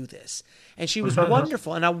 let's do this. And she was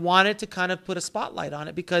wonderful. And I wanted to kind of put a spotlight on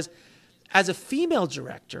it, because as a female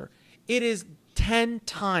director, it is 10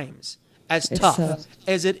 times as tough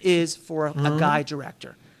as it is for a guy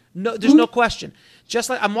director. No, there's no question. Just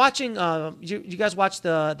like I'm watching. You guys watch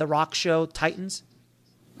the Rock show Titans?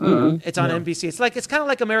 It's on NBC. It's kind of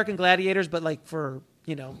like American Gladiators, but like for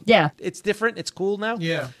Yeah. it's different. It's cool now.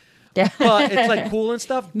 Yeah. But it's like cool and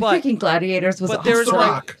stuff. But Freaking Gladiators was but there's awesome.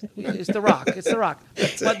 Rock. It's the Rock. It's the Rock.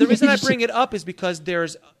 But the reason I bring it up is because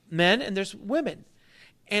there's men and there's women,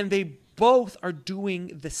 and they both are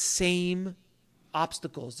doing the same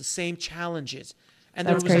obstacles, the same challenges. And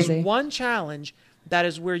That's there was crazy. this one challenge that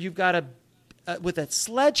is where you've got to, with a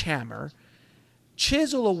sledgehammer,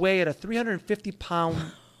 chisel away at a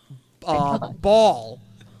 350-pound ball.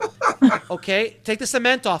 Okay, take the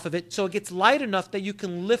cement off of it so it gets light enough that you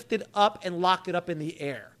can lift it up and lock it up in the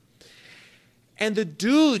air. And the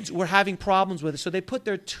dudes were having problems with it, so they put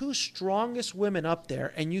their two strongest women up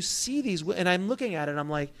there, and you see these, and I'm looking at it, and I'm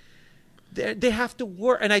like, they have to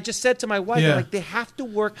work. And I just said to my wife, Yeah. like, they have to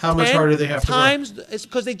work. How much 10 harder they have to work. times? It's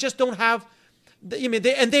because they just don't have. I mean,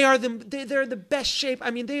 they're the best shape. I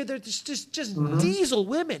mean, they're just Mm-hmm. diesel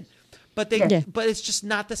women, but Yeah. but it's just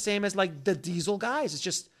not the same as like the diesel guys. It's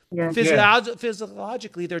just Yeah.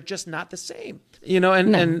 physiologically they're just not the same.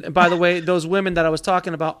 And by the way, those women that I was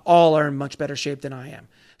talking about all are in much better shape than I am.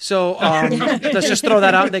 So let's just throw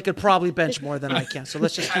that out. They could probably bench more than I can. So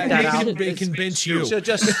let's just keep that out. They can bench you. So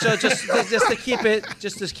just to keep it,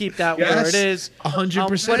 just to keep that where it is.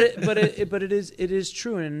 100%. But it is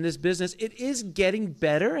true. And in this business, it is getting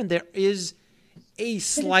better, and there is a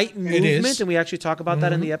slight movement, and we actually talk about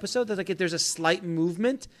that in the episode. There's a slight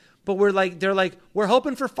movement, but they're like we're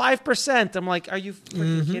hoping for 5%. I'm like, are you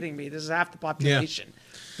freaking kidding me? This is half the population.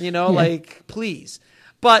 Like please.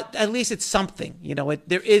 But at least it's something,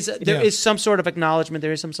 there is some sort of acknowledgement.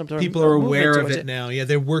 There is some sort of People are aware movement of towards it now. Yeah,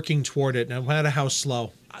 they're working toward it, no matter how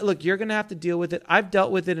slow. Look, you're going to have to deal with it. I've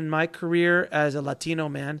dealt with it in my career as a Latino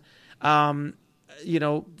man. From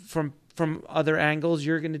other angles,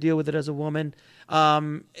 you're going to deal with it as a woman.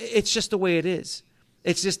 It's just the way it is.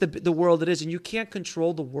 It's just the world it is, and you can't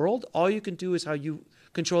control the world. All you can do is how you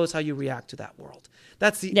react to that world.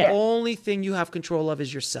 That's the only thing you have control of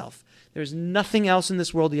is yourself. There's nothing else in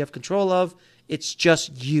this world you have control of. It's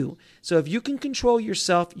just you. So if you can control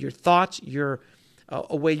yourself, your thoughts, your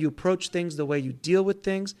a way you approach things, the way you deal with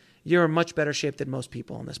things, you're in much better shape than most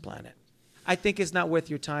people on this planet. I think it's not worth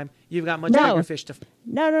your time. You've got much bigger fish to.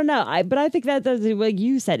 No. But I think that's like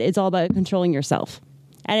you said. It's all about controlling yourself,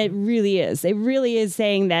 and it really is. It really is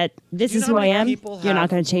saying that this is who I am. You're not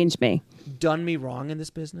going to change me. Done me wrong in this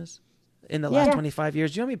business in the last 25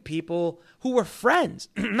 years. Do you know how many people who were friends,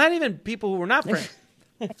 not even people who were not friends,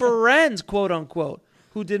 friends, quote unquote,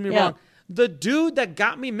 who did me wrong? The dude that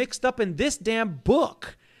got me mixed up in this damn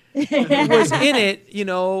book was in it,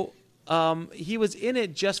 he was in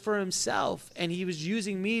it just for himself, and he was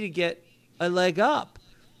using me to get a leg up,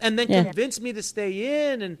 and then convinced me to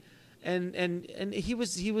stay in, and he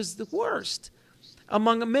was the worst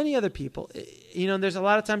among many other people. There's a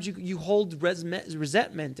lot of times you hold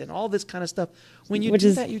resentment and all this kind of stuff. When you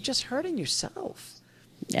do that, you're just hurting yourself.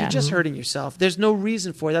 Yeah. You're just hurting yourself. There's no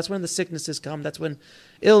reason for it. That's when the sicknesses come. That's when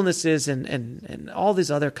illnesses and all this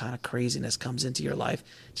other kind of craziness comes into your life.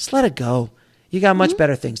 Just let it go. You got much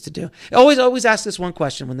better things to do. Always ask this one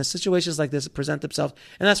question when the situations like this present themselves,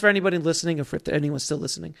 and that's for anybody listening, or if anyone's still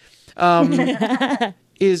listening,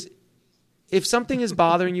 is if something is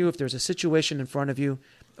bothering you, if there's a situation in front of you,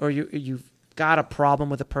 or you've got a problem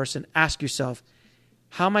with a person, ask yourself,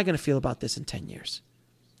 how am I going to feel about this in 10 years?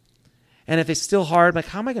 And if it's still hard, like,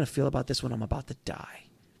 how am I going to feel about this when I'm about to die?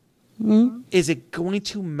 Mm-hmm. Is it going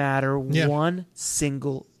to matter one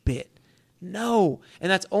single bit? No.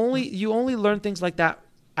 And you only learn things like that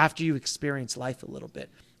after you experience life a little bit.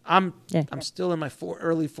 I'm still in my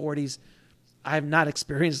early 40s. I have not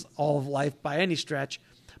experienced all of life by any stretch,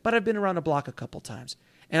 but I've been around the block a couple times,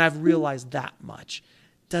 and I've realized that much.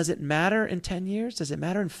 Does it matter in 10 years? Does it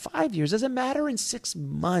matter in 5 years? Does it matter in 6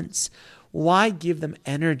 months? Why give them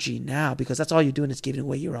energy now? Because that's all you're doing is giving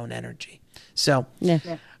away your own energy. So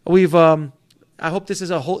we've. I hope this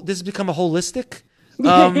has become a holistic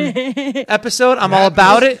episode. I'm all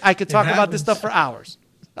about it. I could talk about this stuff for hours.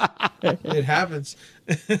 It happens.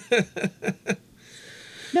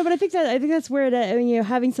 No, but I think that's where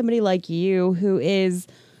having somebody like you who is,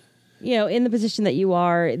 in the position that you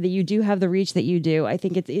are, that you do have the reach that you do. I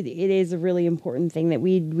think it is a really important thing that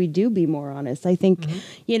we do be more honest. I think,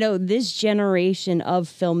 this generation of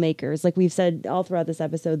filmmakers, like we've said all throughout this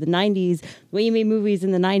episode, the 90s, the way you made movies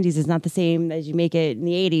in the 90s is not the same as you make it in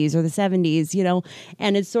the 80s or the 70s,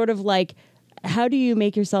 and it's sort of like, how do you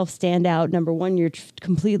make yourself stand out? Number one, you're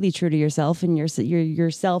completely true to yourself and you're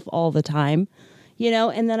yourself all the time. you know.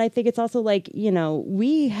 And then I think it's also like, you know,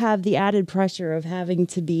 we have the added pressure of having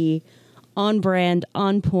to be on brand,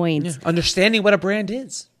 on point. Yeah. Understanding what a brand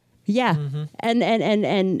is. Yeah.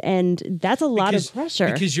 And that's a lot of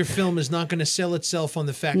pressure. Because your film is not going to sell itself on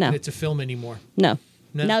the fact No. that it's a film anymore. No.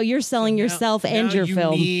 No. Now you're selling yourself and your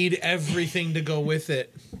film. You need everything to go with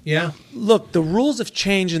it. Yeah. Look, the rules have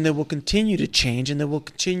changed, and they will continue to change, and they will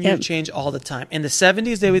continue to change all the time. In the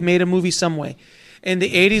 70s, they made a movie some way. In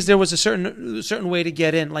the 80s, there was a certain way to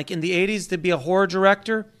get in. Like in the 80s, to be a horror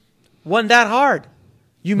director wasn't that hard.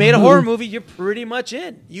 You made a horror movie, you're pretty much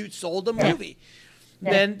in. You sold a movie.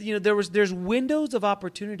 Then there's windows of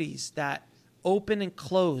opportunities that open and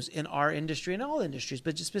close in our industry and all industries,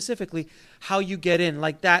 but just specifically how you get in.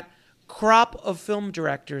 Like that crop of film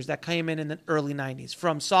directors that came in the early 90s,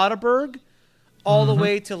 from Soderbergh all the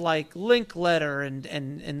way to like Linklater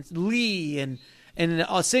and Lee and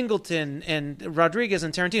Singleton and Rodriguez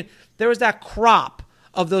and Tarantino. There was that crop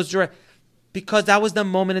of those directors because that was the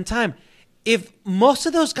moment in time. If most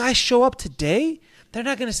of those guys show up today, they're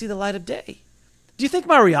not going to see the light of day. Do you think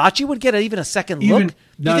Mariachi would get even a second look?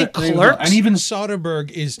 Do you think Clerks? And even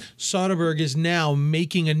Soderbergh is now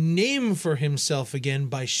making a name for himself again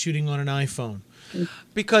by shooting on an iPhone.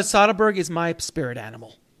 Because Soderbergh is my spirit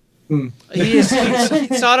animal.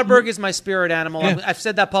 Soderbergh is my spirit animal. Yeah. I've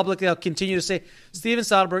said that publicly. I'll continue to say Steven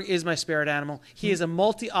Soderbergh is my spirit animal. He is a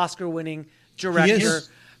multi-Oscar winning director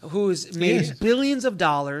who's made billions of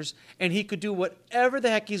dollars, and he could do whatever the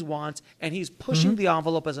heck he wants, and he's pushing the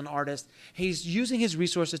envelope as an artist. He's using his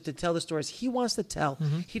resources to tell the stories he wants to tell.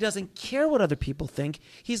 He doesn't care what other people think.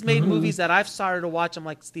 He's made movies that I've started to watch. I'm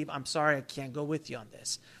like, Steve, I'm sorry, I can't go with you on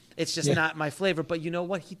this. It's just not my flavor. But you know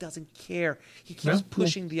what? He doesn't care. He keeps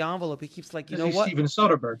pushing the envelope. He keeps like, you know what? Steven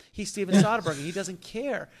Soderbergh. He's Steven Soderbergh, and he doesn't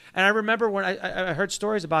care. And I remember when I heard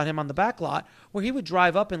stories about him on the back lot where he would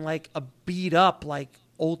drive up in like a beat up like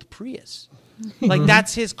old Prius. Like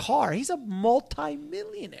that's his car. He's a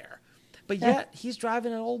multi-millionaire. But yet he's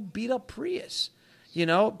driving an old beat up Prius, you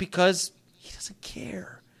know, because he doesn't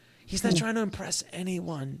care. He's not trying to impress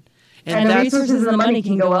anyone. And the resources and the money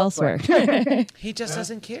can go elsewhere. He just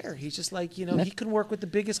doesn't care. He's just like, you know, he can work with the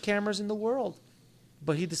biggest cameras in the world.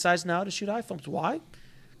 But he decides now to shoot iPhones. Why?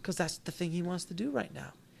 Because that's the thing he wants to do right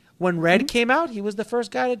now. When Red came out, he was the first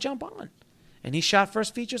guy to jump on. And he shot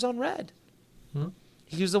first features on Red.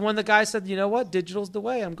 He was the one the guy said, you know what, digital's the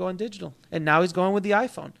way. I'm going digital. And now he's going with the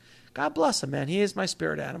iPhone. God bless him, man. He is my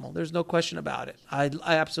spirit animal. There's no question about it. I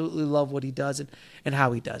absolutely love what he does and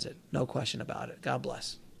how he does it. No question about it. God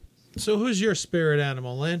bless. So who's your spirit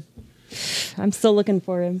animal, Lynn? I'm still looking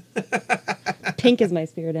for him. Pink is my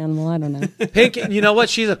spirit animal. I don't know. Pink, you know what?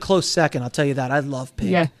 She's a close second. I'll tell you that. I love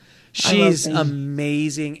Pink. Yeah. She's I love Pink.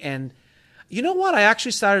 amazing. And you know what? I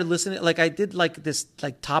actually started listening. Like I did like this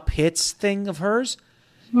like top hits thing of hers.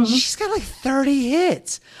 She's got like 30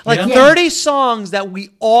 hits, like 30 songs that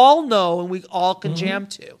we all know and we all can jam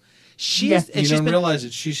to. She's and You she's don't been, realize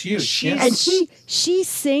it. She's huge. She's- And she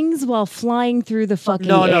sings while flying through the fucking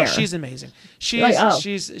no, air. she's amazing. She's Like, oh.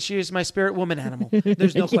 she's my spirit woman animal.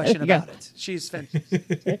 There's no question about it. She's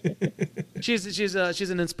fantastic. she's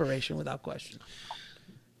an inspiration without question.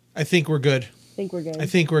 I think we're good. I think we're good. I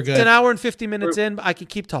think we're It's an good. hour and 50 minutes in, but I could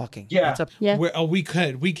keep talking. Yeah. It's up. Yeah. We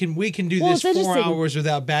can do Well, this it's 4 interesting. hours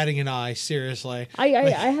without batting an eye. Seriously. I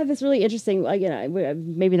have this really interesting,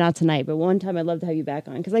 maybe not tonight, but one time I'd love to have you back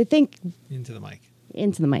on because I think Into the mic.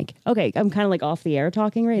 into the mic. Okay, I'm kind of like off the air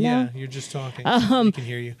talking right Yeah, now. you're just talking. We can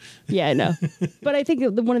hear you. Yeah, I know. But I think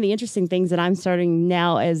that one of the interesting things that I'm starting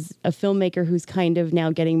now as a filmmaker who's kind of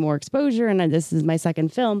now getting more exposure, and this is my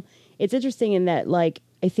second film, it's interesting in that, like,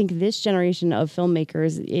 I think this generation of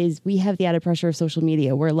filmmakers is we have the added pressure of social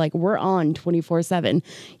media. We're on 24/7.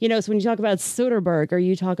 You know, so when you talk about Soderbergh or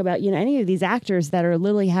you talk about, any of these actors that are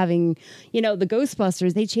literally having, the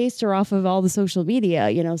Ghostbusters, they chased her off of all the social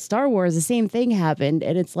media. Star Wars, the same thing happened.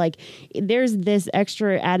 And it's like there's this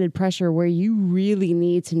extra added pressure where you really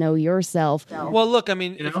need to know yourself. Well, look, I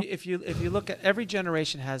mean, if you look at every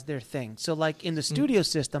generation has their thing. So like in the studio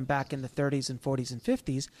system back in the 30s and 40s and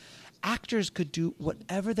 50s, actors could do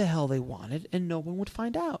whatever the hell they wanted and no one would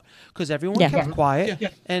find out because everyone kept quiet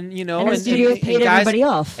and And the studios paid guys, everybody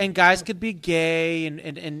off. and guys could be gay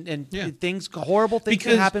and things, horrible things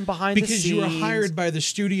could happen behind the scenes because you were hired by the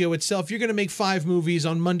studio itself. You're going to make 5 movies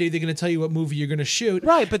on Monday. They're going to tell you what movie you're going to shoot.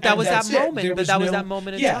 Right, but that and was that that's it. moment. There But that was no- that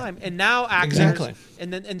moment in Yeah. time. And now actors Exactly. in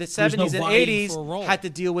the no 70s and vying 80s for a role. had to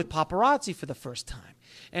deal with paparazzi for the first time.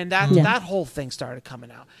 And that whole thing started coming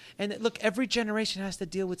out. And look, every generation has to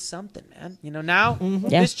deal with something, man. Now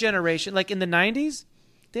this generation, like in the 90s,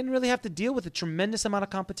 they didn't really have to deal with a tremendous amount of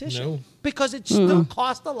competition. No. Because it still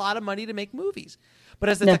cost a lot of money to make movies. But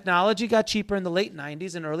as the No. technology got cheaper in the late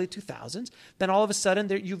 90s and early 2000s, then all of a sudden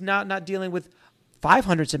you've not dealing with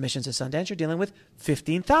 500 submissions to Sundance, you're dealing with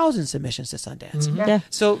 15,000 submissions to Sundance. Yeah.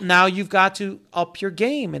 So now you've got to up your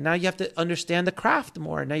game, and now you have to understand the craft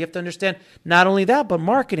more. Now you have to understand not only that, but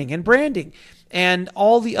marketing and branding and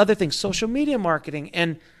all the other things, social media marketing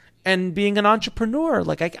and being an entrepreneur.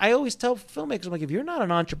 Like I always tell filmmakers, I'm like, if you're not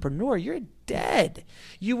an entrepreneur, you're dead.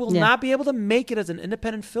 You will not be able to make it as an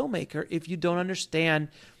independent filmmaker if you don't understand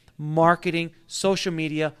marketing, social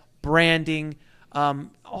media, branding,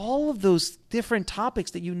 all of those different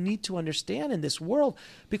topics that you need to understand in this world.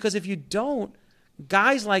 Because if you don't,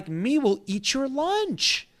 guys like me will eat your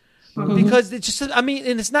lunch. Because it's just, and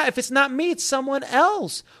it's not, if it's not me, it's someone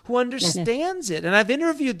else who understands it. And I've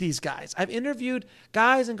interviewed these guys. I've interviewed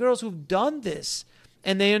guys and girls who've done this,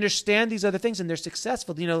 and they understand these other things, and they're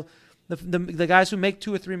successful. You know, the guys who make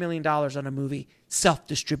 $2 or $3 million on a movie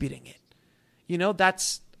self-distributing it. You know,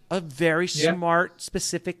 that's a very smart,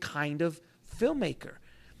 specific kind of filmmaker.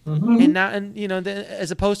 And you know, as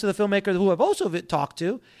opposed to the filmmaker who I've also talked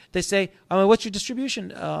to, they say, what's your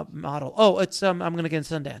distribution model? Oh, it's I'm going to get in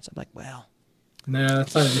Sundance. I'm like, well, No,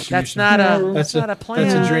 that's not a distribution. that's not a plan.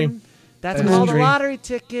 That's a dream. That's That's called a a dream. lottery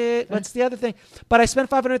ticket. What's the other thing? But I spent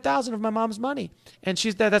 $500,000 of my mom's money, and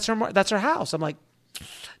she's there. That's her house. I'm like,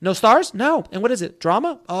 no stars? No. And what is it?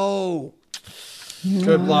 Drama? Oh,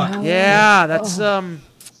 Good luck. yeah.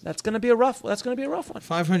 That's gonna be a rough. That's gonna be a rough one.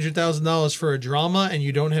 $500,000 for a drama, and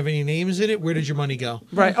you don't have any names in it. Where did your money go?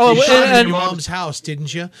 Right. Oh, You shot it in and your mom's house,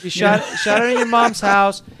 didn't you? you shot it in your mom's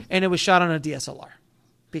house, and it was shot on a DSLR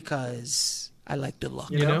because I like the look.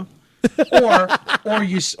 You know? or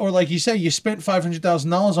like you said, you spent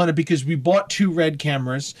 $500,000 on it because we bought 2 Red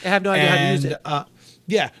cameras. I have no idea how to use it.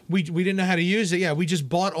 Yeah, we didn't know how to use it. Yeah, we just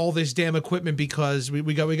bought all this damn equipment because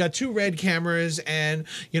we got 2 Red cameras, and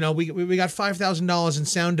you know we got $5,000 in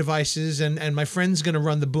sound devices, and my friend's gonna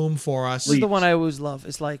run the boom for us. This is the one I always love.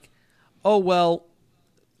 It's like, oh well,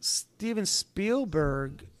 Steven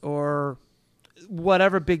Spielberg or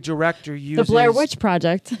whatever big director uses The Blair Witch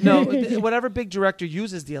Project. No, whatever big director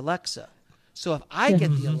uses the Alexa. So if I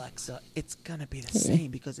get the Alexa, it's gonna be the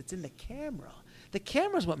same because it's in the camera. The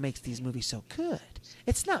camera's what makes these movies so good.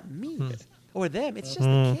 It's not me or them. It's just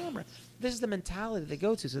the camera. This is the mentality they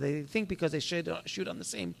go to. So they think because they shoot on the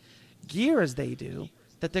same gear as they do,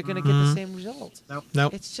 that they're going to get the same result.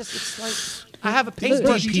 Nope. It's like, I have a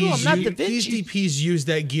paintbrush too. I'm not Da Vinci. These DPs use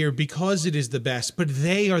that gear because it is the best, but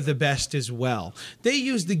they are the best as well. They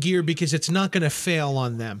use the gear because it's not going to fail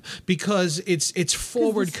on them, because it's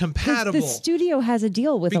forward compatible. The studio has a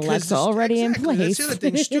deal with Alexa already in place. That's the other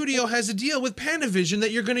thing. Studio has a deal with Panavision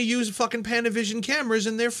that you're going to use fucking Panavision cameras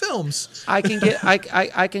in their films. I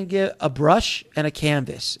can get a brush and a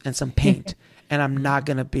canvas and some paint, and I'm not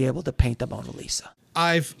going to be able to paint the Mona Lisa.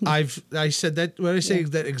 I said that. What did I say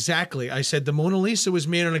that exactly? I said the Mona Lisa was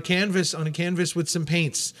made on a canvas with some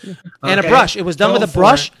paints And a Okay. brush. It was done Go with a for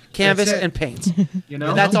brush, it. canvas, That's it. and paint. You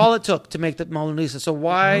know, That's all it took to make the Mona Lisa. So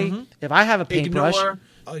why, if I have a paintbrush,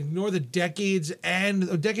 Ignore the decades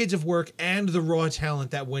of work and the raw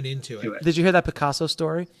talent that went into it. did you hear that Picasso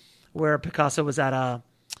story, where Picasso was at a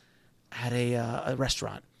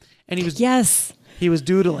restaurant, and he was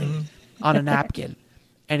doodling on a napkin,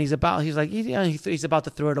 and he's about to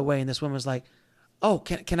throw it away, and this woman was like, "Oh,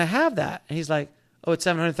 can I have that?" And he's like, "Oh, it's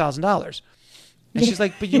 $700,000." And she's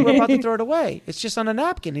like, "But you were about to throw it away. It's just on a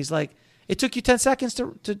napkin." He's like, "It took you 10 seconds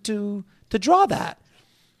to draw that."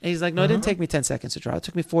 And he's like, "No, it didn't take me 10 seconds to draw. It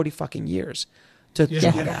took me 40 fucking years to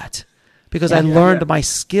draw that, because I learned my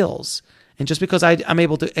skills. And just because I'm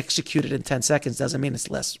able to execute it in 10 seconds doesn't mean it's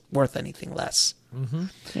worth anything less."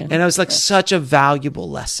 And it was like such a valuable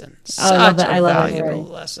lesson. love that. Such I a love it. valuable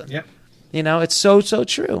lesson. Yep. You know, it's so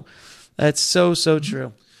true. It's so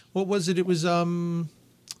true. What was it? It was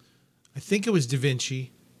I think it was Da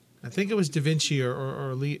Vinci. I think it was Da Vinci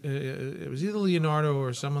or it was either Leonardo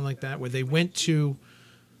or someone like that, where they went to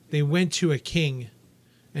a king,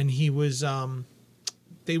 and he was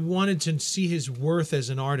they wanted to see his worth as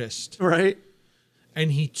an artist, Right?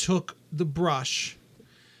 and he took the brush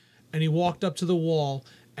and he walked up to the wall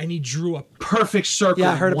and he drew a perfect circle.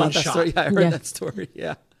 Yeah, I heard in one about that shot. story. Yeah, I heard Yeah. that story.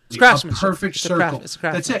 Yeah. It's A craftsmanship. perfect It's a circle. it's a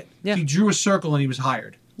That's it. Yeah. He drew a circle and he was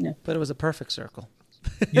hired. But it was a perfect circle.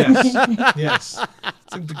 Yes. Yes.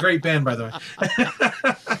 It's a great band, by the way.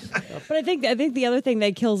 But I think the other thing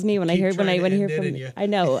that kills me when I hear trying to hear end it, from and you- I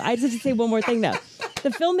know I just have to say one more thing though. The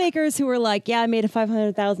filmmakers who are like, yeah, I made a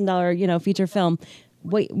 $500,000 feature film.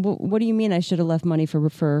 Wait, what do you mean I should have left money for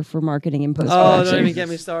marketing and post Oh, production? don't even get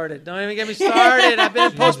me started. Don't even get me started. I've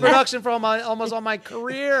been in post-production for almost all my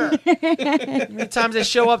career. Many times they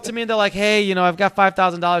show up to me and they're like, hey, I've got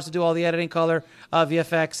 $5,000 to do all the editing, color,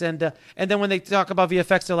 VFX. And then when they talk about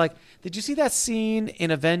VFX, they're like, did you see that scene in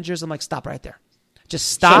Avengers? I'm like, stop right there. Just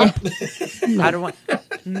stop. I don't want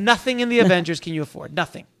nothing in the Avengers can you afford.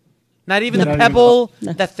 Nothing. Not even the pebble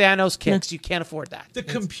that Thanos kicks. You can't afford that. The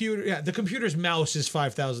computer's mouse is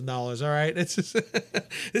 $5,000. All right,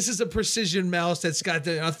 this is a precision mouse that's got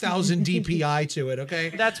 1,000 DPI to it. Okay,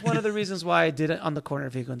 That's one of the reasons why I did it on the corner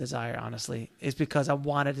of Ego and Desire. Honestly, is because I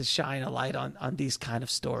wanted to shine a light on these kind of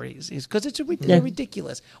stories. Is because they're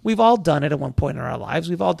ridiculous. We've all done it at one point in our lives.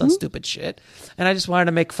 We've all done stupid shit, and I just wanted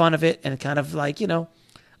to make fun of it and kind of like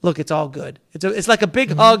look, it's all good. It's like a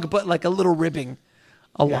big hug, but like a little ribbing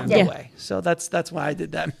along the way. So that's why I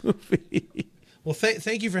did that movie. Well,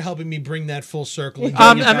 thank you for helping me bring that full circle. And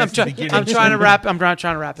I'm trying to wrap it up. I'm trying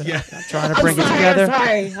to bring it together.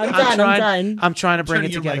 Sorry, I'm done. I'm trying to bring Turn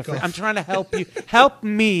it your together. mic off. I'm trying to help you. Help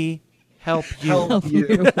me. Help you. Help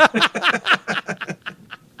you.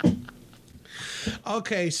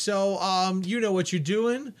 Okay, so you know what you're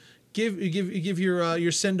doing. Give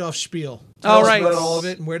your send off spiel. All Tell us right. about all of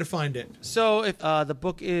it and where to find it. So if the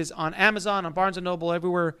book is on Amazon, on Barnes & Noble,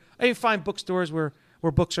 everywhere. You find bookstores where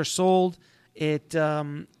books are sold. It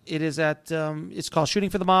is at it's called Shooting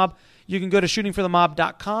for the Mob. You can go to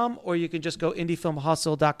shootingforthemob.com or you can just go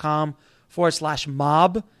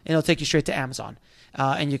indiefilmhustle.com/mob and it'll take you straight to Amazon.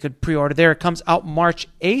 And you could pre-order there. It comes out March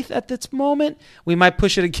 8th at this moment. We might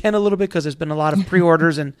push it again a little bit because there's been a lot of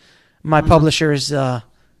pre-orders and my publisher is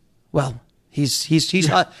he's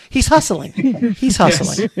hustling. He's hustling. He's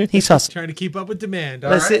hustling. Trying to keep up with demand.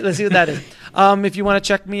 Let's see what that is. If you want to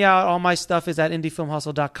check me out, all my stuff is at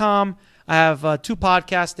indiefilmhustle.com. I have 2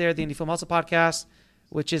 podcasts there, the Indie Film Hustle podcast,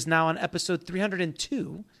 which is now on episode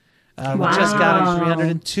 302. We just got on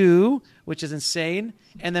 302, which is insane.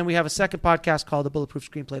 And then we have a second podcast called the Bulletproof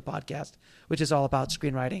Screenplay Podcast, which is all about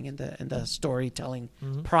screenwriting and the storytelling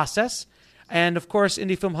process. And, of course,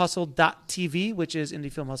 indiefilmhustle.tv, which is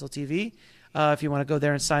Indie Film Hustle TV, if you want to go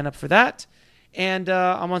there and sign up for that. And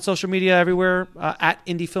I'm on social media everywhere at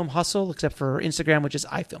Indie Film Hustle, except for Instagram, which is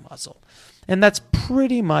iFilm Hustle. And that's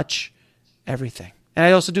pretty much everything. And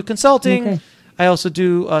I also do consulting. Okay. I also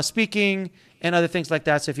do speaking and other things like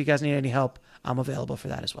that. So if you guys need any help, I'm available for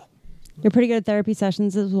that as well. You're pretty good at therapy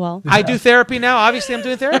sessions as well. I do therapy now. Obviously, I'm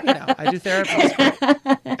doing therapy now. I do therapy.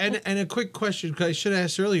 And a quick question, because I should have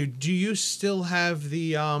asked earlier. Do you still have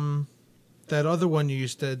the that other one you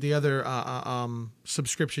used to, the other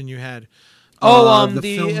subscription you had?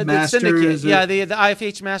 The Syndicate. Yeah, the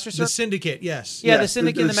IFH Master Circle. The Syndicate, yes. Yeah, Yes, the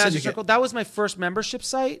Syndicate and the Master Syndicate. Circle. That was my first membership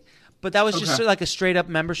site, but that was just Okay. like a straight up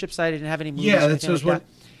membership site. I didn't have any movies. Yeah, or that's anything what-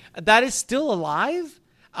 that. That is still alive.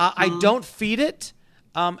 I don't feed it.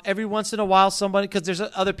 Every once in a while, somebody, because there's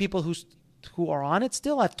other people who are on it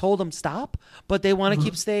still. I've told them stop, but they want to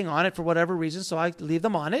keep staying on it for whatever reason, so I leave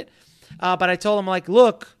them on it. But I told them, like,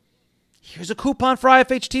 look, here's a coupon for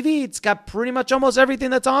IFH TV. It's got pretty much almost everything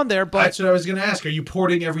that's on there, but That's what I was going to ask. Are you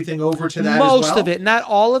porting everything over to that most as well? of it, not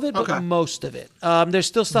all of it, but Okay. most of it. There's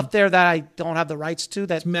still stuff there that I don't have the rights to.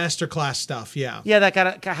 That Masterclass stuff, yeah.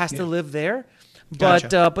 that has to live there. But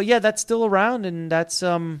Gotcha. but yeah, that's still around, and that's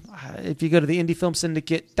if you go to the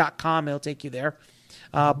indiefilmsyndicate.com, it'll take you there.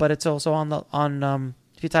 But it's also on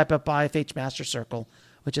if you type up IFH Master Circle,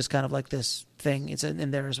 which is kind of like this thing, it's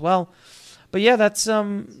in there as well. But yeah, that's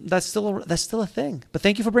still a thing. But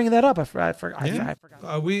thank you for bringing that up. I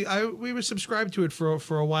forgot. We were subscribed to it for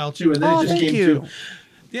a while too, and then Oh, it just thank came you. to.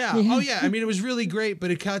 Yeah. Oh, yeah. I mean, it was really great, but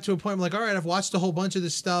it got to a point I'm like, all right, I've watched a whole bunch of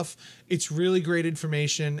this stuff. It's really great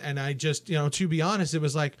information, and I just, to be honest, it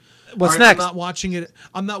was like, What's all right, next? I'm not watching it.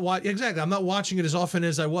 I'm not watching it as often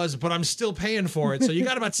as I was, but I'm still paying for it. So you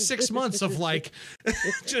got about 6 months of like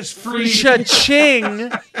just free. Cha-ching,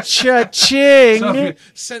 cha-ching.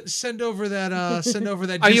 Send over that. Send over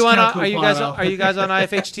that. Are you on? discount Are you coupon. guys? Are you guys on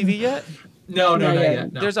IFH TV yet? No, Not not yet.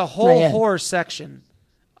 yet. No. There's a Not whole yet. horror section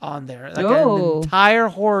on there, like Oh. an entire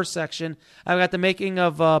horror section. I've got the making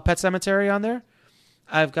of Pet Cemetery on there.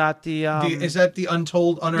 I've got the Is that the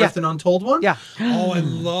Unearthed Yeah. and Untold one? yeah. Oh, I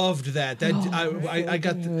loved that. That I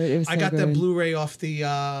got good. It was I so got that good. Blu-ray off the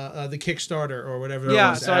Kickstarter or whatever. Yeah,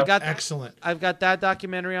 it was. so I got- excellent. I've got that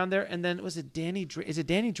documentary on there, and then was it Danny? Is it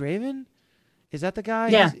Danny Draven? Is that the guy?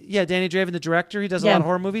 Yeah. Yeah, Danny Draven, the director. He does a Yeah. lot of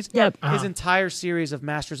horror movies. Yep. His entire series of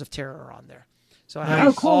Masters of Terror are on there. So I Nice. have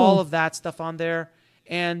Oh, cool. all of that stuff on there,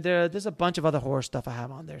 and there's a bunch of other horror stuff I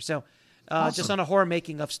have on there. So just on a horror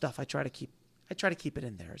making of stuff, I try to keep I try to keep it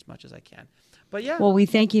in there as much as I can. But yeah. Well, we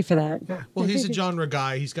thank you for that. Well, he's a genre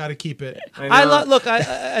guy. He's got to keep it. Look.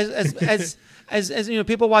 As you know,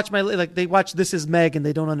 people watch they watch This Is Meg, and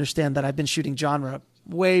they don't understand that I've been shooting genre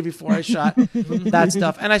way before I shot that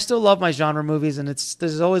stuff, and I still love my genre movies, and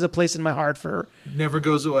there's always a place in my heart for. Never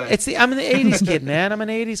goes away. I'm an '80s kid, man. I'm an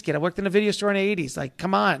 '80s kid. I worked in a video store in the '80s. Like,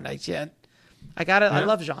 come on, I got it. I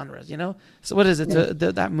love genres, you know. So what is it?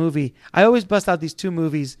 That movie? I always bust out these two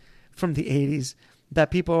movies from the '80s that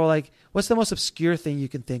people are like, "What's the most obscure thing you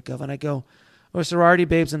can think of?" And I go, "Or Sorority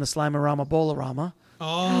Babes and the Slimerama Bowl-orama."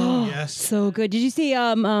 Oh, yes. So good. Did you see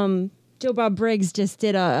Joe Bob Briggs just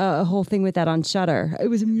did a whole thing with that on Shudder. It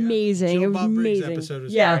was amazing. Joe It was Bob Briggs amazing. episode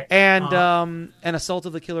was yeah. great. And Assault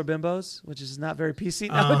of the Killer Bimbos, which is not very PC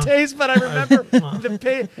nowadays, but I remember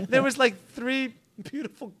there was like 3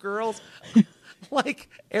 beautiful girls, like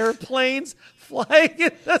airplanes flying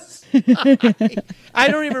in the sky. I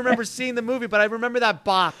don't even remember seeing the movie, but I remember that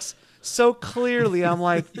box so clearly. I'm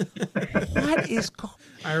like, what is going?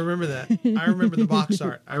 I remember that. I remember the box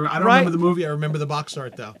art. I don't Right? remember the movie. I remember the box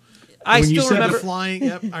art though. I When you still said remember. The flying.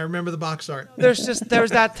 Yep, I remember the box art. There's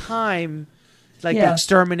that time, like the Yeah.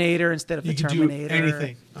 Exterminator instead of You the could do Terminator.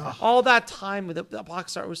 anything. Oh. All that time with the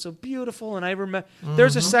box art was so beautiful, and I remember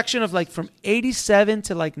there's a section of like from '87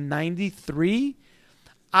 to like '93.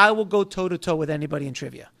 I will go toe to toe with anybody in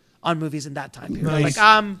trivia on movies in that time period. Nice.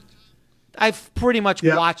 Like I've pretty much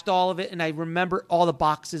Yeah. watched all of it, and I remember all the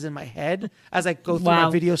boxes in my head as I go through my Wow.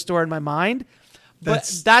 video store in my mind. But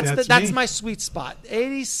That's that's me. my sweet spot.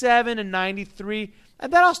 87 and 93,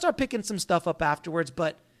 and then I'll start picking some stuff up afterwards.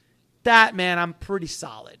 But that, man, I'm pretty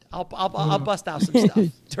solid. I'll bust out some stuff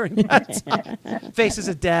during that time. Faces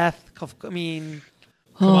of Death. I mean,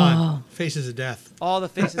 Come on, Faces of Death. all the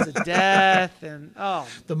Faces of Death, and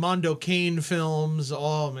The Mondo Kane films.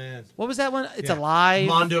 Oh man, what was that one? It's Yeah. Alive.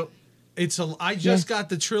 Mondo. I just got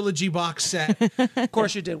the trilogy box set. Of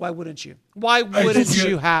course you did. Why wouldn't you? Why wouldn't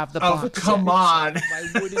you have the box? Oh, come set? on. Why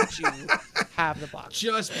wouldn't you have the box?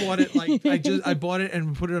 Just bought it. I bought it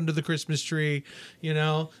and put it under the Christmas tree. You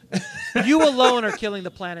know. You alone are killing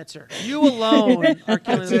the planet, sir. You alone are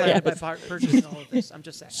killing the planet by purchasing all of this. I'm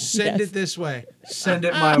just saying. Send it this way. Send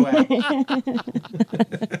it my way.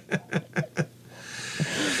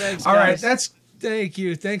 Thanks, All right, guys. Thank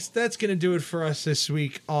you. Thanks. That's gonna do it for us this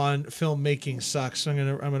week on Filmmaking Sucks. I'm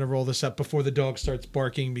gonna roll this up before the dog starts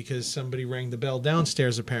barking because somebody rang the bell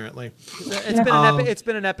downstairs apparently. It's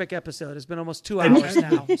been an epic episode. It's been almost 2 hours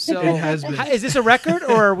now. So It has been. Is this a record,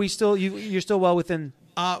 or are we still you're still well within?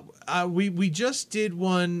 We just did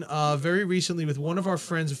one very recently with one of our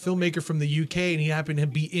friends, a filmmaker from the UK, and he happened to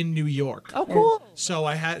be in New York. Oh, cool. So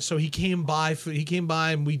he came by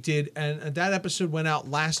and we did, and that episode went out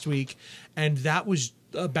last week, and that was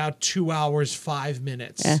about 2 hours 5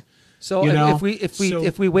 minutes. Yeah. So You know, if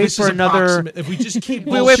we wait this for is another, approximate. If we just keep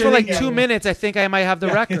we wait for like bullshitting 2 and- minutes, I think I might have the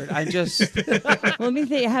record. I just Let me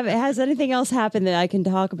think. Has anything else happened that I can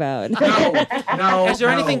talk about? No. is there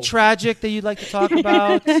no. anything tragic that you'd like to talk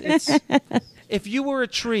about? If you were a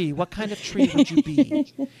tree, what kind of tree would you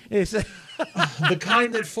be? the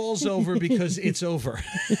kind that falls over because it's over.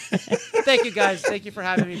 Thank you, guys. Thank you for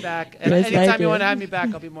having me back. And Yes, thank anytime you you. want to have me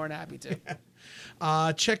back, I'll be more than happy to.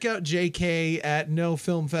 Check out JK at No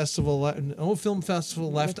Film Festival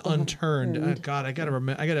Left Unturned. God, I gotta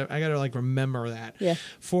remember that. Yeah.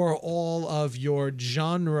 For all of your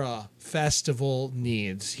genre festival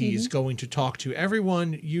needs, he's going to talk to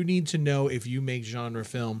everyone you need to know if you make genre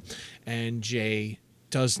film, and Jay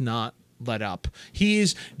does not let up.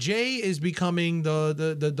 Jay is becoming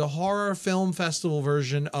the horror film festival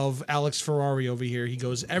version of Alex Ferrari over here. He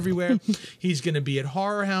goes everywhere. He's going to be at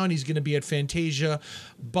Horror Hound. He's going to be at Fantasia.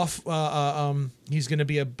 He's going to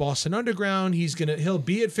be at Boston Underground. He'll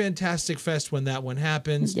be at Fantastic Fest when that one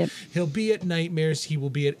happens. Yep. He'll be at Nightmares. He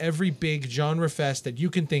will be at every big genre fest that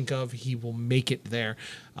you can think of. He will make it there,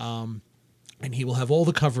 and he will have all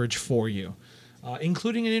the coverage for you.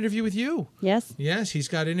 Including an interview with you. Yes. Yes, he's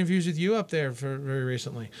got interviews with you up there for very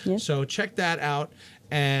recently. Yeah. So check that out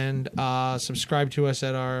and subscribe to us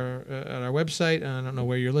at our website. I don't know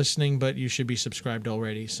where you're listening, but you should be subscribed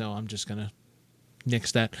already. So I'm just gonna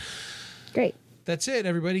nix that. Great. That's it,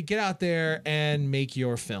 everybody. Get out there and make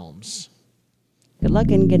your films. Good luck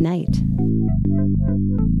and good night.